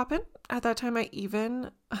popping. At that time, I even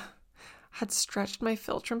had stretched my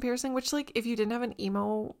philtrum piercing, which, like, if you didn't have an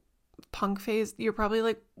emo punk phase, you're probably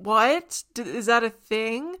like, what? Is that a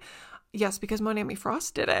thing? Yes, because Monami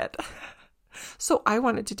Frost did it. So I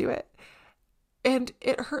wanted to do it. And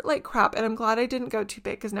it hurt like crap, and I'm glad I didn't go too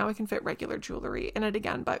big because now I can fit regular jewelry in it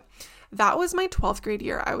again. But that was my 12th grade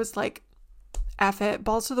year. I was like, F it,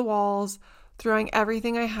 balls to the walls, throwing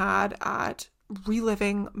everything I had at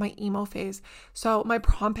reliving my emo phase. So my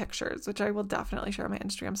prom pictures, which I will definitely share on my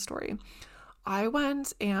Instagram story, I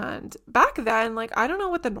went, and back then, like, I don't know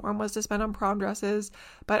what the norm was to spend on prom dresses,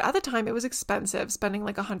 but at the time it was expensive, spending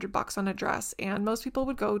like $100 on a dress. And most people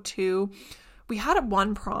would go to, we had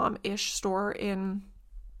one prom-ish store in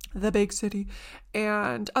the big city,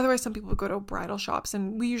 and otherwise some people would go to bridal shops,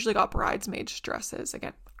 and we usually got bridesmaids dresses.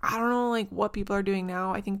 Again, I don't know like what people are doing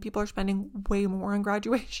now. I think people are spending way more on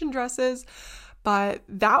graduation dresses, but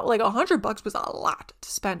that, like, $100 was a lot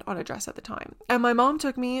to spend on a dress at the time. And my mom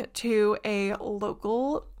took me to a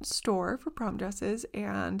local store for prom dresses,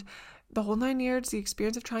 and the whole 9 years, the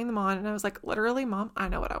experience of trying them on, and I was like, literally, Mom, I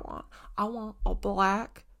know what I want. I want a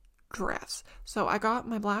black dress. So I got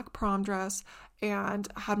my black prom dress and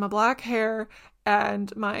had my black hair,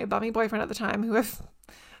 and my bummy boyfriend at the time, who I've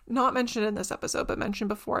not mentioned in this episode, but mentioned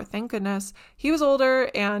before, thank goodness, he was older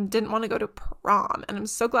and didn't want to go to prom. And I'm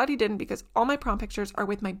so glad he didn't, because all my prom pictures are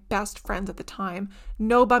with my best friends at the time,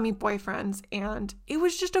 no bummy boyfriends. And it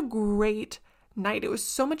was just a great night. It was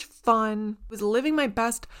so much fun. I was living my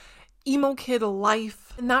best emo kid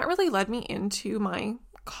life. And that really led me into my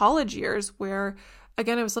college years, where,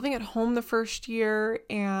 again, I was living at home the first year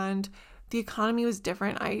and the economy was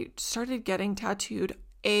different. I started getting tattooed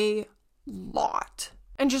a lot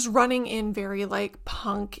and just running in very like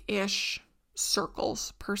punk-ish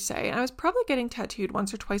circles per se. And I was probably getting tattooed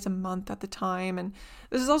once or twice a month at the time. And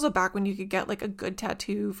this is also back when you could get like a good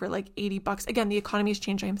tattoo for like $80. Again, the economy has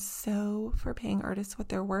changed. I am so for paying artists what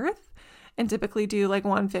they're worth and typically do like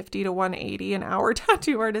 $150 to $180 an hour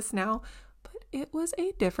tattoo artists now. But it was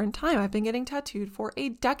a different time. I've been getting tattooed for a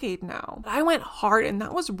decade now. But I went hard, and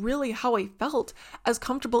that was really how I felt as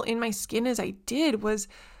comfortable in my skin as I did, was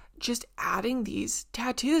just adding these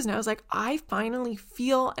tattoos. And I was like, I finally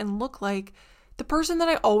feel and look like the person that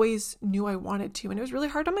I always knew I wanted to. And it was really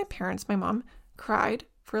hard on my parents. My mom cried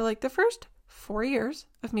for like the first 4 years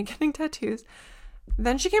of me getting tattoos.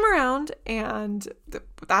 Then she came around, and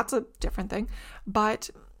that's a different thing. But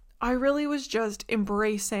I really was just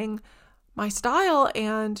embracing my style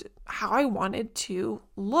and how I wanted to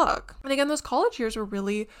look. And again, those college years were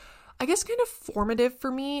really, I guess, kind of formative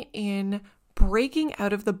for me in breaking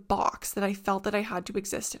out of the box that I felt that I had to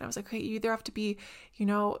exist in. I was like, okay, you either have to be,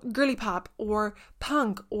 girly pop or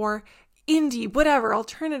punk or indie, whatever,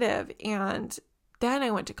 alternative. And then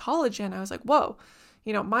I went to college and I was like, whoa,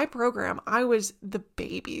 my program, I was the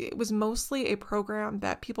baby. It was mostly a program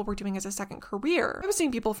that people were doing as a second career. I was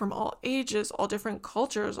seeing people from all ages, all different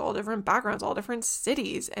cultures, all different backgrounds, all different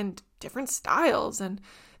cities and different styles. And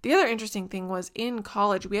the other interesting thing was in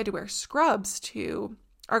college, we had to wear scrubs to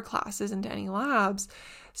our classes and to any labs.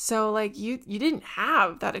 So like you didn't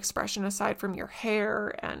have that expression aside from your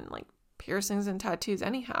hair and like piercings and tattoos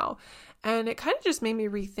anyhow. And it kind of just made me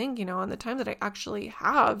rethink, on the time that I actually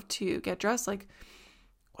have to get dressed, like,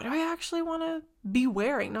 what do I actually want to be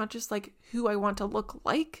wearing? Not just like who I want to look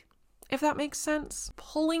like, if that makes sense.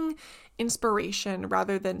 Pulling inspiration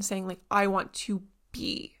rather than saying like, I want to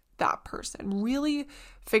be that person. Really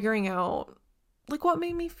figuring out like what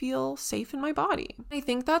made me feel safe in my body. I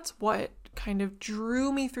think that's what kind of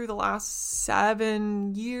drew me through the last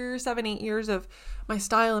 8 years of my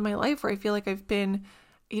style in my life, where I feel like I've been,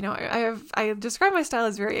 I describe my style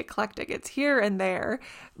as very eclectic. It's here and there,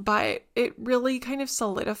 but it really kind of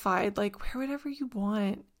solidified, like, wear whatever you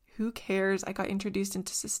want. Who cares? I got introduced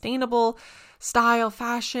into sustainable style,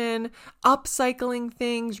 fashion, upcycling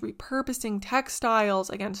things, repurposing textiles.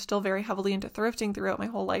 Again, still very heavily into thrifting throughout my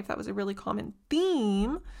whole life. That was a really common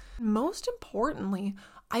theme. Most importantly,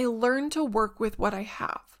 I learned to work with what I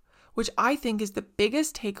have, which I think is the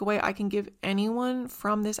biggest takeaway I can give anyone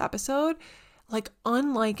from this episode. Like,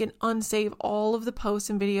 unlike and unsave all of the posts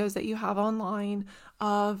and videos that you have online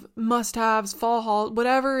of must-haves, fall haul,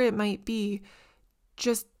 whatever it might be,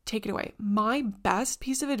 just take it away. My best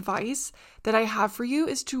piece of advice that I have for you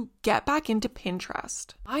is to get back into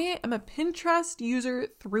Pinterest. I am a Pinterest user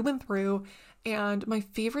through and through, and my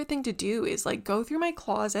favorite thing to do is like go through my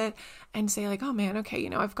closet and say like, oh man, okay,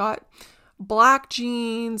 I've got black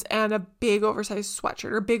jeans and a big oversized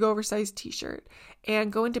sweatshirt or big oversized t-shirt,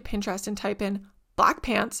 and go into Pinterest and type in black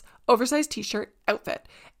pants, oversized t-shirt, outfit,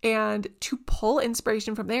 and to pull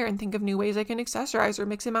inspiration from there and think of new ways I can accessorize or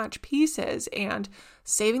mix and match pieces, and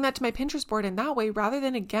saving that to my Pinterest board. And that way, rather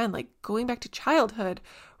than again, like going back to childhood,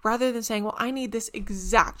 rather than saying, well, I need this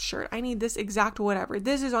exact shirt, I need this exact whatever,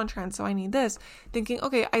 this is on trend, so I need this, thinking,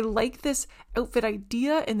 okay, I like this outfit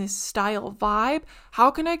idea and this style vibe. How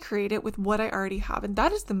can I create it with what I already have? And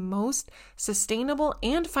that is the most sustainable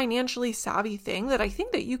and financially savvy thing that I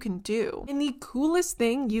think that you can do. And the coolest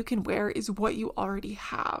thing you can wear is what you already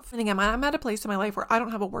have. And again, I'm at a place in my life where I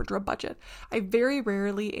don't have a wardrobe budget. I very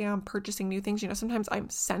rarely am purchasing new things. Sometimes I'm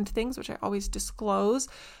sent things, which I always disclose,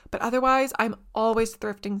 but otherwise I'm always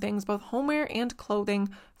thrifting things, both homeware and clothing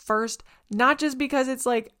first, not just because it's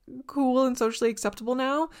like cool and socially acceptable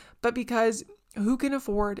now, but because who can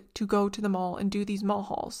afford to go to the mall and do these mall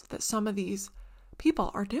hauls that some of these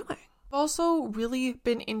people are doing? I've also really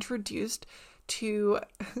been introduced to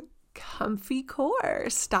comfy core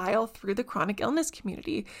style through the chronic illness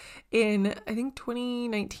community in, I think,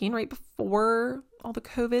 2019, right before all the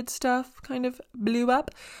COVID stuff kind of blew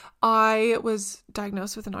up. I was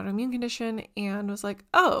diagnosed with an autoimmune condition and was like,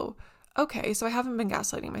 oh, okay, so I haven't been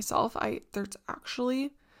gaslighting myself. There's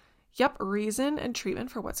actually, reason and treatment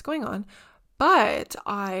for what's going on. But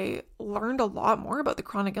I learned a lot more about the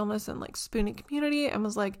chronic illness and like spooning community and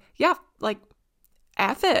was like,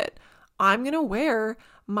 F it. I'm going to wear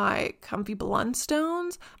my comfy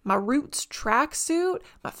Blundstones, my Roots tracksuit,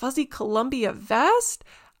 my fuzzy Columbia vest,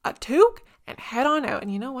 a toque, and head on out.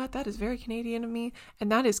 And you know what? That is very Canadian of me.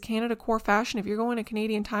 And that is Canada core fashion if you're going to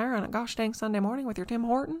Canadian Tire on a gosh dang Sunday morning with your Tim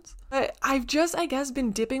Hortons. But I've just, I guess,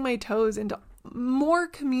 been dipping my toes into more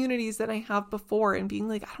communities than I have before and being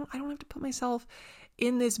like, I don't have to put myself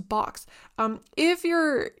in this box. If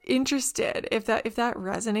you're interested, if that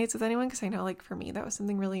resonates with anyone, because I know like for me, that was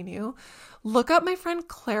something really new, look up my friend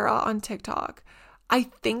Clara on TikTok. I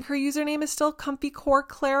think her username is still Comfy Core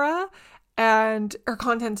Clara, and her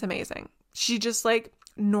content's amazing. She just like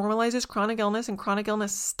normalizes chronic illness and chronic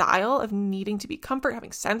illness style of needing to be comfort,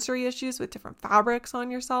 having sensory issues with different fabrics on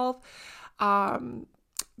yourself. God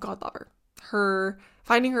love her.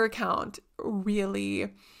 Finding her account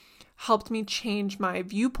really helped me change my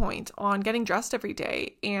viewpoint on getting dressed every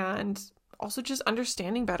day, and also just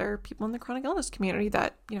understanding better people in the chronic illness community,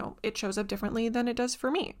 that, you know, it shows up differently than it does for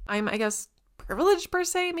me. I'm, I guess, privileged per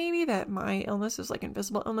se, maybe, that my illness is like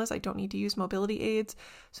invisible illness. I don't need to use mobility aids.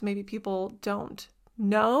 So maybe people don't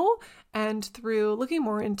know. And through looking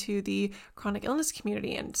more into the chronic illness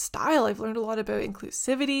community and style, I've learned a lot about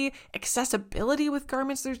inclusivity, accessibility with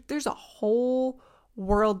garments. There's a whole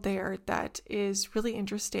world there that is really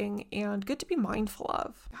interesting and good to be mindful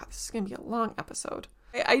of. God, this is going to be a long episode.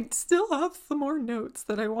 I still have some more notes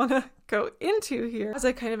that I want to go into here as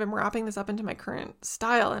I kind of am wrapping this up into my current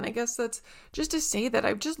style. And I guess that's just to say that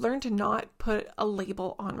I've just learned to not put a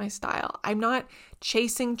label on my style. I'm not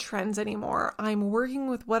chasing trends anymore. I'm working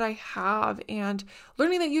with what I have and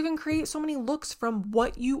learning that you can create so many looks from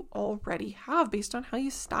what you already have based on how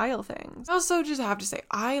you style things. I also just have to say,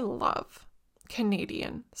 I love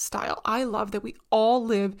Canadian style. I love that we all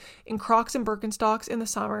live in Crocs and Birkenstocks in the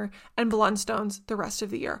summer and Blundstones the rest of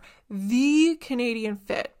the year. The Canadian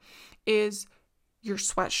fit is your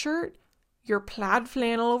sweatshirt, your plaid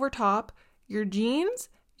flannel over top, your jeans,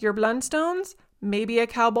 your Blundstones, maybe a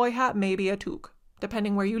cowboy hat, maybe a toque,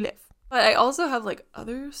 depending where you live. But I also have like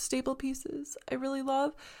other staple pieces I really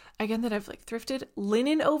love. Again, that I've like thrifted.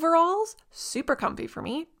 Linen overalls, super comfy for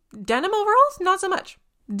me. Denim overalls, not so much.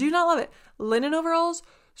 Do not love it. Linen overalls,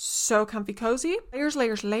 so comfy, cozy. Layers,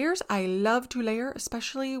 layers, layers. I love to layer,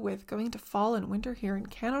 especially with going to fall and winter here in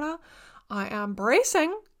Canada. I am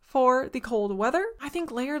bracing for the cold weather. I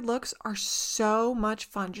think layered looks are so much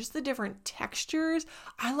fun. Just the different textures.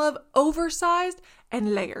 I love oversized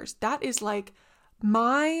and layers. That is like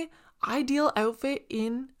my ideal outfit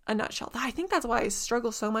in a nutshell. I think that's why I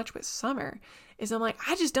struggle so much with summer, is I'm like,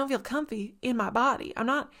 I just don't feel comfy in my body. I'm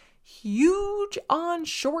not huge on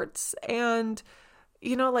shorts and,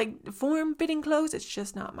 you know, like form-fitting clothes. It's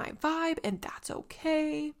just not my vibe, and that's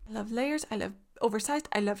okay. I love layers. I love oversized.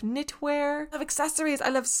 I love knitwear. I love accessories. I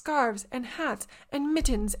love scarves and hats and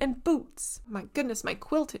mittens and boots. My goodness, my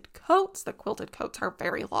quilted coats. The quilted coats are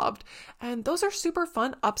very loved, and those are super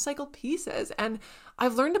fun upcycled pieces. And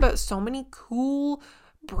I've learned about so many cool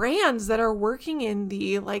brands that are working in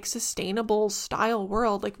the like sustainable style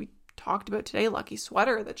world. Like we talked about today, Lucky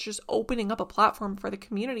Sweater, that's just opening up a platform for the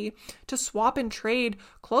community to swap and trade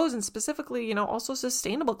clothes, and specifically, you know, also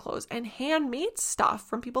sustainable clothes and handmade stuff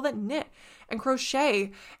from people that knit and crochet.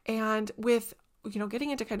 And with, you know, getting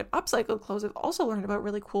into kind of upcycled clothes, I've also learned about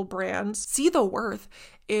really cool brands. See the Worth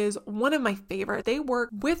is one of my favorite. They work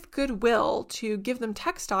with Goodwill to give them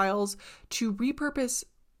textiles to repurpose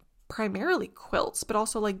primarily quilts, but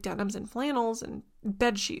also like denims and flannels and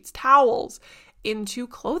bed sheets, towels, into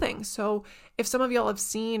clothing. So if some of y'all have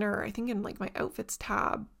seen, or I think in like my outfits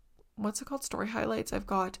tab, what's it called? Story highlights. I've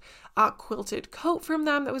got a quilted coat from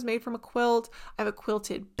them that was made from a quilt. I have a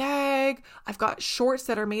quilted bag. I've got shorts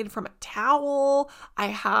that are made from a towel. I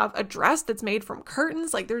have a dress that's made from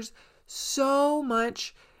curtains. Like there's so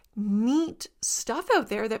much neat stuff out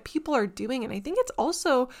there that people are doing. And I think it's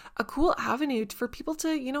also a cool avenue for people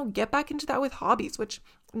to, you know, get back into that with hobbies, which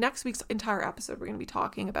next week's entire episode, we're going to be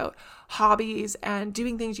talking about hobbies and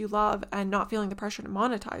doing things you love and not feeling the pressure to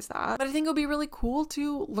monetize that. But I think it'll be really cool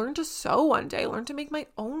to learn to sew one day, learn to make my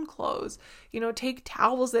own clothes, you know, take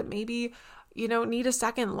towels that maybe, you know, need a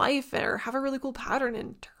second life or have a really cool pattern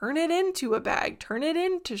and turn it into a bag, turn it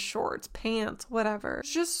into shorts, pants, whatever.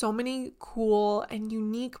 There's just so many cool and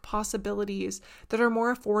unique possibilities that are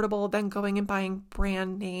more affordable than going and buying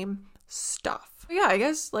brand name stuff. But yeah, I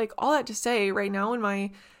guess like all that to say, right now in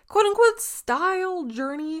my quote unquote style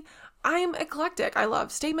journey, I'm eclectic. I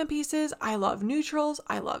love statement pieces. I love neutrals.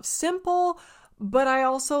 I love simple. But I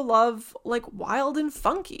also love like wild and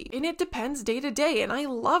funky, and it depends day to day. And I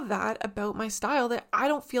love that about my style, that I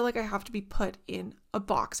don't feel like I have to be put in a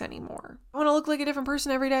box anymore. I want to look like a different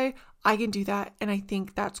person every day. I can do that. And I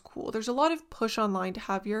think that's cool. There's a lot of push online to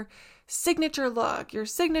have your signature look, your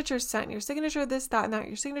signature scent, your signature this, that, and that,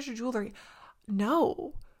 your signature jewelry.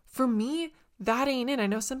 No, for me, that ain't it. I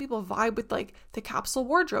know some people vibe with like the capsule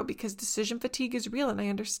wardrobe because decision fatigue is real, and I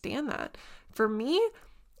understand that. For me,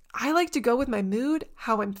 I like to go with my mood,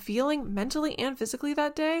 how I'm feeling mentally and physically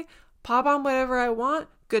that day, pop on whatever I want,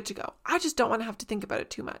 good to go. I just don't want to have to think about it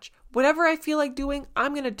too much. Whatever I feel like doing,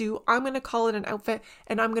 I'm going to do. I'm going to call it an outfit,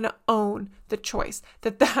 and I'm going to own the choice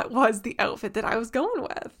that was the outfit that I was going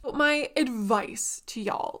with. But my advice to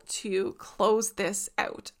y'all to close this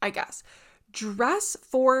out, I guess, dress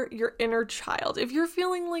for your inner child. If you're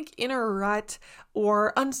feeling like in a rut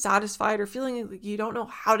or unsatisfied or feeling like you don't know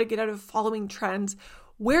how to get out of following trends,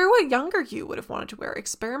 wear what younger you would have wanted to wear.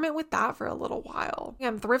 Experiment with that for a little while.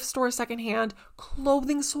 And thrift stores, secondhand,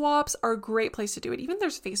 clothing swaps are a great place to do it. Even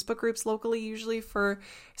there's Facebook groups locally, usually for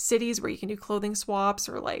cities, where you can do clothing swaps,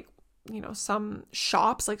 or like, some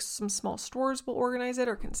shops, like some small stores will organize it,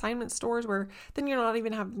 or consignment stores where then you're not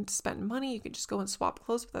even having to spend money. You can just go and swap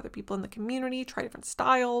clothes with other people in the community, try different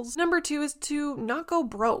styles. Number 2 is to not go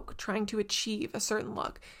broke trying to achieve a certain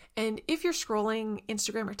look. And if you're scrolling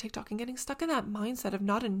Instagram or TikTok and getting stuck in that mindset of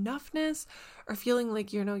not enoughness, or feeling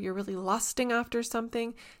like, you're really lusting after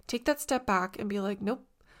something, take that step back and be like, nope,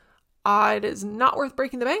 it is not worth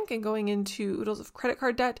breaking the bank and going into oodles of credit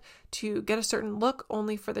card debt to get a certain look,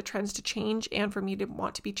 only for the trends to change and for me to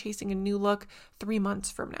want to be chasing a new look 3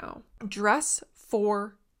 months from now. Dress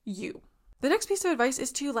for you. The next piece of advice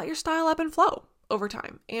is to let your style ebb and flow over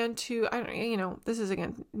time, and to, this is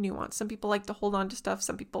again nuance. Some people like to hold on to stuff.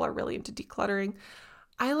 Some people are really into decluttering.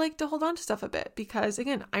 I like to hold on to stuff a bit because,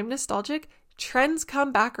 again, I'm nostalgic. Trends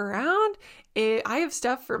come back around. I have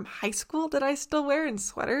stuff from high school that I still wear, in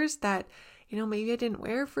sweaters that, maybe I didn't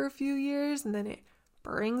wear for a few years, and then it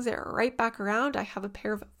brings it right back around. I have a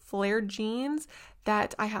pair of flared jeans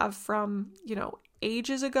that I have from,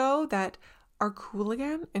 ages ago that are cool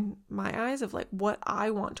again in my eyes of like what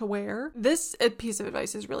I want to wear. This piece of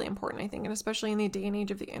advice is really important, I think, and especially in the day and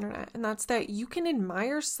age of the internet. And that's that you can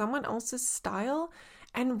admire someone else's style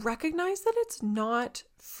and recognize that it's not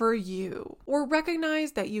for you, or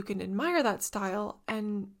recognize that you can admire that style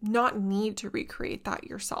and not need to recreate that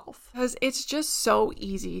yourself. Because it's just so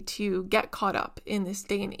easy to get caught up in this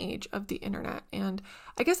day and age of the internet. And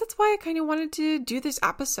I guess that's why I kind of wanted to do this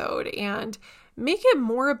episode and make it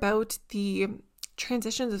more about the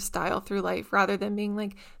transitions of style through life, rather than being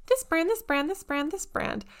like this brand, this brand, this brand, this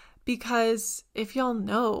brand. Because if y'all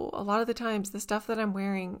know, a lot of the times the stuff that I'm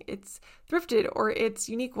wearing, it's thrifted or it's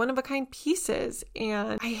unique, one-of-a-kind pieces.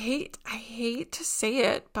 And I hate to say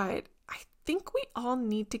it, but I think we all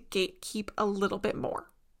need to gatekeep a little bit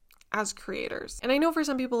more as creators. And I know for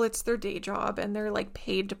some people it's their day job and they're like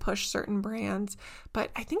paid to push certain brands,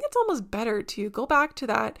 but I think it's almost better to go back to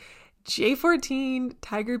that J14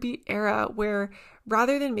 Tiger Beat era, where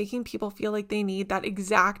rather than making people feel like they need that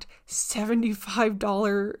exact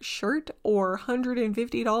 $75 shirt or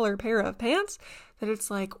 $150 pair of pants, that it's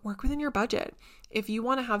like, work within your budget. If you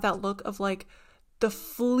want to have that look of like the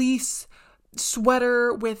fleece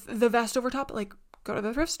sweater with the vest over top, like go to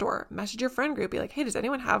the thrift store, message your friend group, be like, hey, does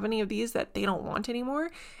anyone have any of these that they don't want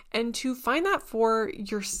anymore? And to find that for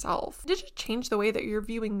yourself. Did it change the way that you're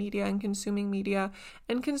viewing media and consuming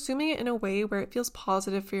it in a way where it feels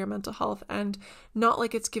positive for your mental health and not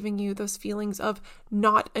like it's giving you those feelings of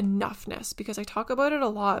not enoughness? Because I talk about it a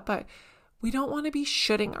lot, but we don't want to be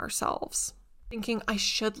shoulding ourselves, thinking I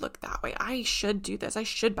should look that way, I should do this, I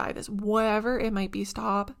should buy this, whatever it might be.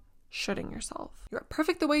 Stop shoulding yourself. You're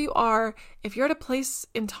perfect the way you are. If you're at a place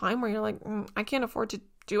in time where you're like, I can't afford to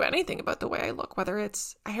do anything about the way I look, whether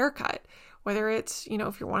it's a haircut, whether it's,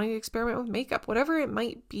 if you're wanting to experiment with makeup, whatever it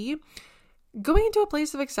might be, going into a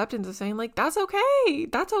place of acceptance of saying like, that's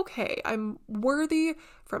okay. I'm worthy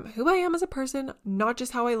from who I am as a person, not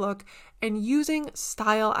just how I look, and using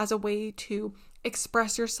style as a way to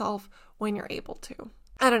express yourself when you're able to.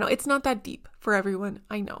 I don't know. It's not that deep for everyone.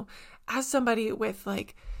 I know. As somebody with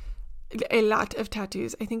like a lot of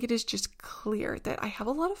tattoos, I think it is just clear that I have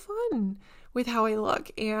a lot of fun with how I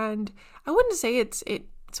look. And I wouldn't say it's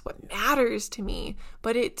what matters to me,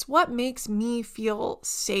 but it's what makes me feel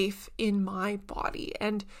safe in my body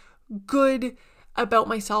and good about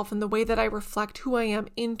myself and the way that I reflect who I am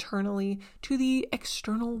internally to the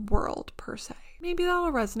external world, per se. Maybe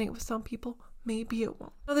that'll resonate with some people. Maybe it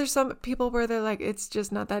won't. Well, there's some people where they're like, it's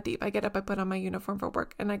just not that deep. I get up, I put on my uniform for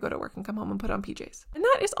work, and I go to work and come home and put on PJs. And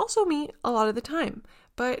that is also me a lot of the time.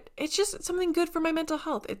 But it's just something good for my mental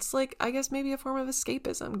health. It's like, I guess maybe a form of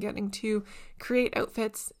escapism, getting to create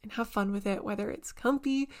outfits and have fun with it, whether it's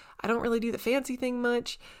comfy, I don't really do the fancy thing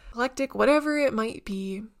much, eclectic, whatever it might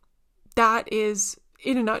be. That is,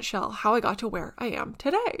 in a nutshell, how I got to where I am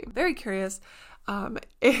today. Very curious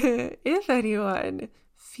if anyone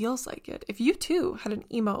feels like it. If you too had an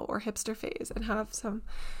emo or hipster phase and have some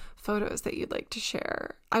photos that you'd like to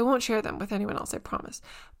share, I won't share them with anyone else, I promise,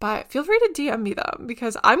 but feel free to DM me them,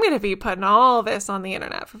 because I'm going to be putting all this on the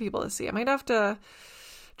internet for people to see. I might have to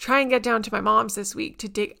try and get down to my mom's this week to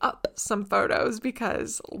dig up some photos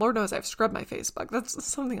because Lord knows I've scrubbed my Facebook. That's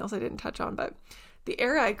something else I didn't touch on, but the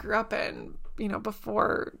era I grew up in,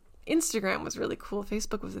 before Instagram was really cool,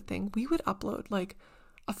 Facebook was a thing. We would upload like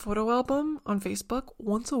a photo album on Facebook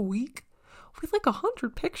once a week with like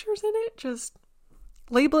 100 pictures in it. Just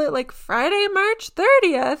label it like Friday, March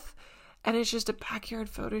 30th. And it's just a backyard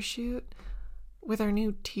photo shoot with our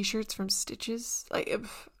new t-shirts from Stitches. I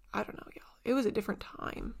don't know, y'all. It was a different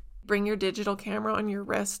time. Bring your digital camera on your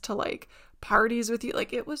wrist to like parties with you.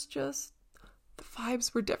 Like it was just, the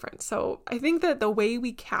vibes were different. So I think that the way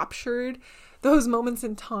we captured those moments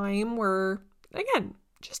in time were, again,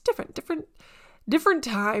 just different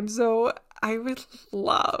times. So I would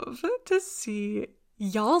love to see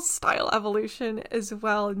y'all's style evolution as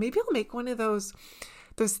well. And maybe I'll make one of those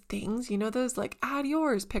things, those like add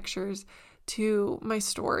yours pictures to my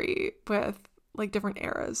story with like different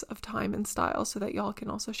eras of time and style so that y'all can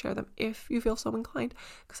also share them if you feel so inclined,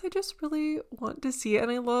 because I just really want to see it. And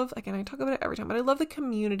I love, again, I talk about it every time, but I love the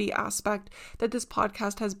community aspect that this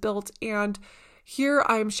podcast has built. And here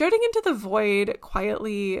I'm shouting into the void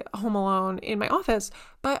quietly home alone in my office,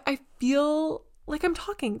 but I feel like I'm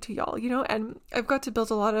talking to y'all, and I've got to build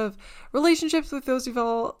a lot of relationships with those of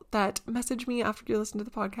y'all that message me after you listen to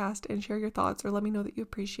the podcast and share your thoughts or let me know that you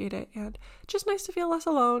appreciate it. And just nice to feel less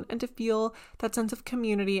alone and to feel that sense of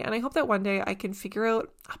community. And I hope that one day I can figure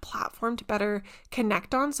out a platform to better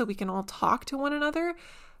connect on so we can all talk to one another.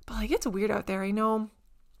 But like, it's weird out there. I know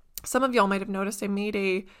some of y'all might have noticed I made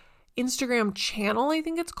a Instagram channel, I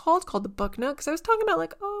think it's called the Book Nook, because I was talking about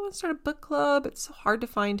like, I want to start a book club. It's so hard to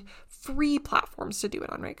find free platforms to do it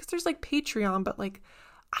on, right? Because there's like Patreon, but like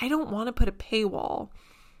I don't want to put a paywall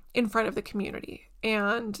in front of the community.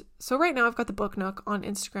 And so right now I've got the Book Nook on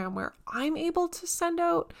Instagram where I'm able to send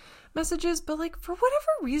out messages, but like for whatever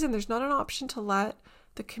reason, there's not an option to let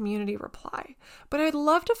the community reply. But I'd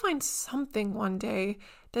love to find something one day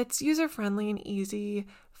that's user-friendly and easy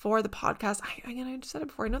for the podcast. I just said it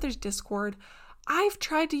before. I know there's Discord. I've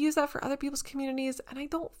tried to use that for other people's communities and I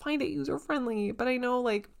don't find it user-friendly, but I know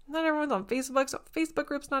like not everyone's on Facebook, so Facebook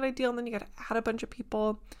group's not ideal. And then you got to add a bunch of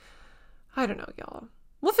people. I don't know, y'all.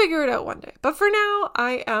 We'll figure it out one day. But for now,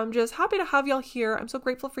 I am just happy to have y'all here. I'm so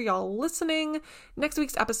grateful for y'all listening. Next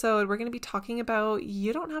week's episode, we're going to be talking about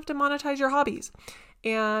you don't have to monetize your hobbies.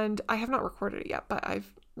 And I have not recorded it yet, but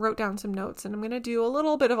I've wrote down some notes and I'm going to do a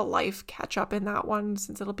little bit of a life catch up in that one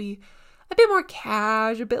since it'll be a bit more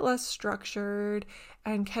cash, a bit less structured,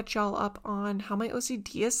 and catch y'all up on how my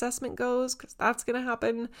OCD assessment goes, because that's going to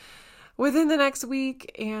happen within the next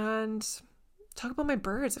week, and talk about my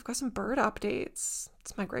birds. I've got some bird updates.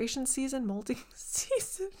 It's migration season, molting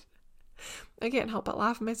season. I can't help but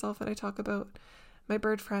laugh at myself when I talk about my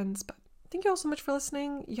bird friends, but thank you all so much for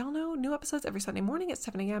listening. Y'all know new episodes every Sunday morning at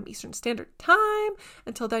 7 a.m. Eastern Standard Time.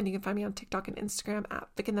 Until then, you can find me on TikTok and Instagram at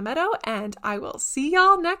Vic in the Meadow, and I will see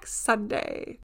y'all next Sunday.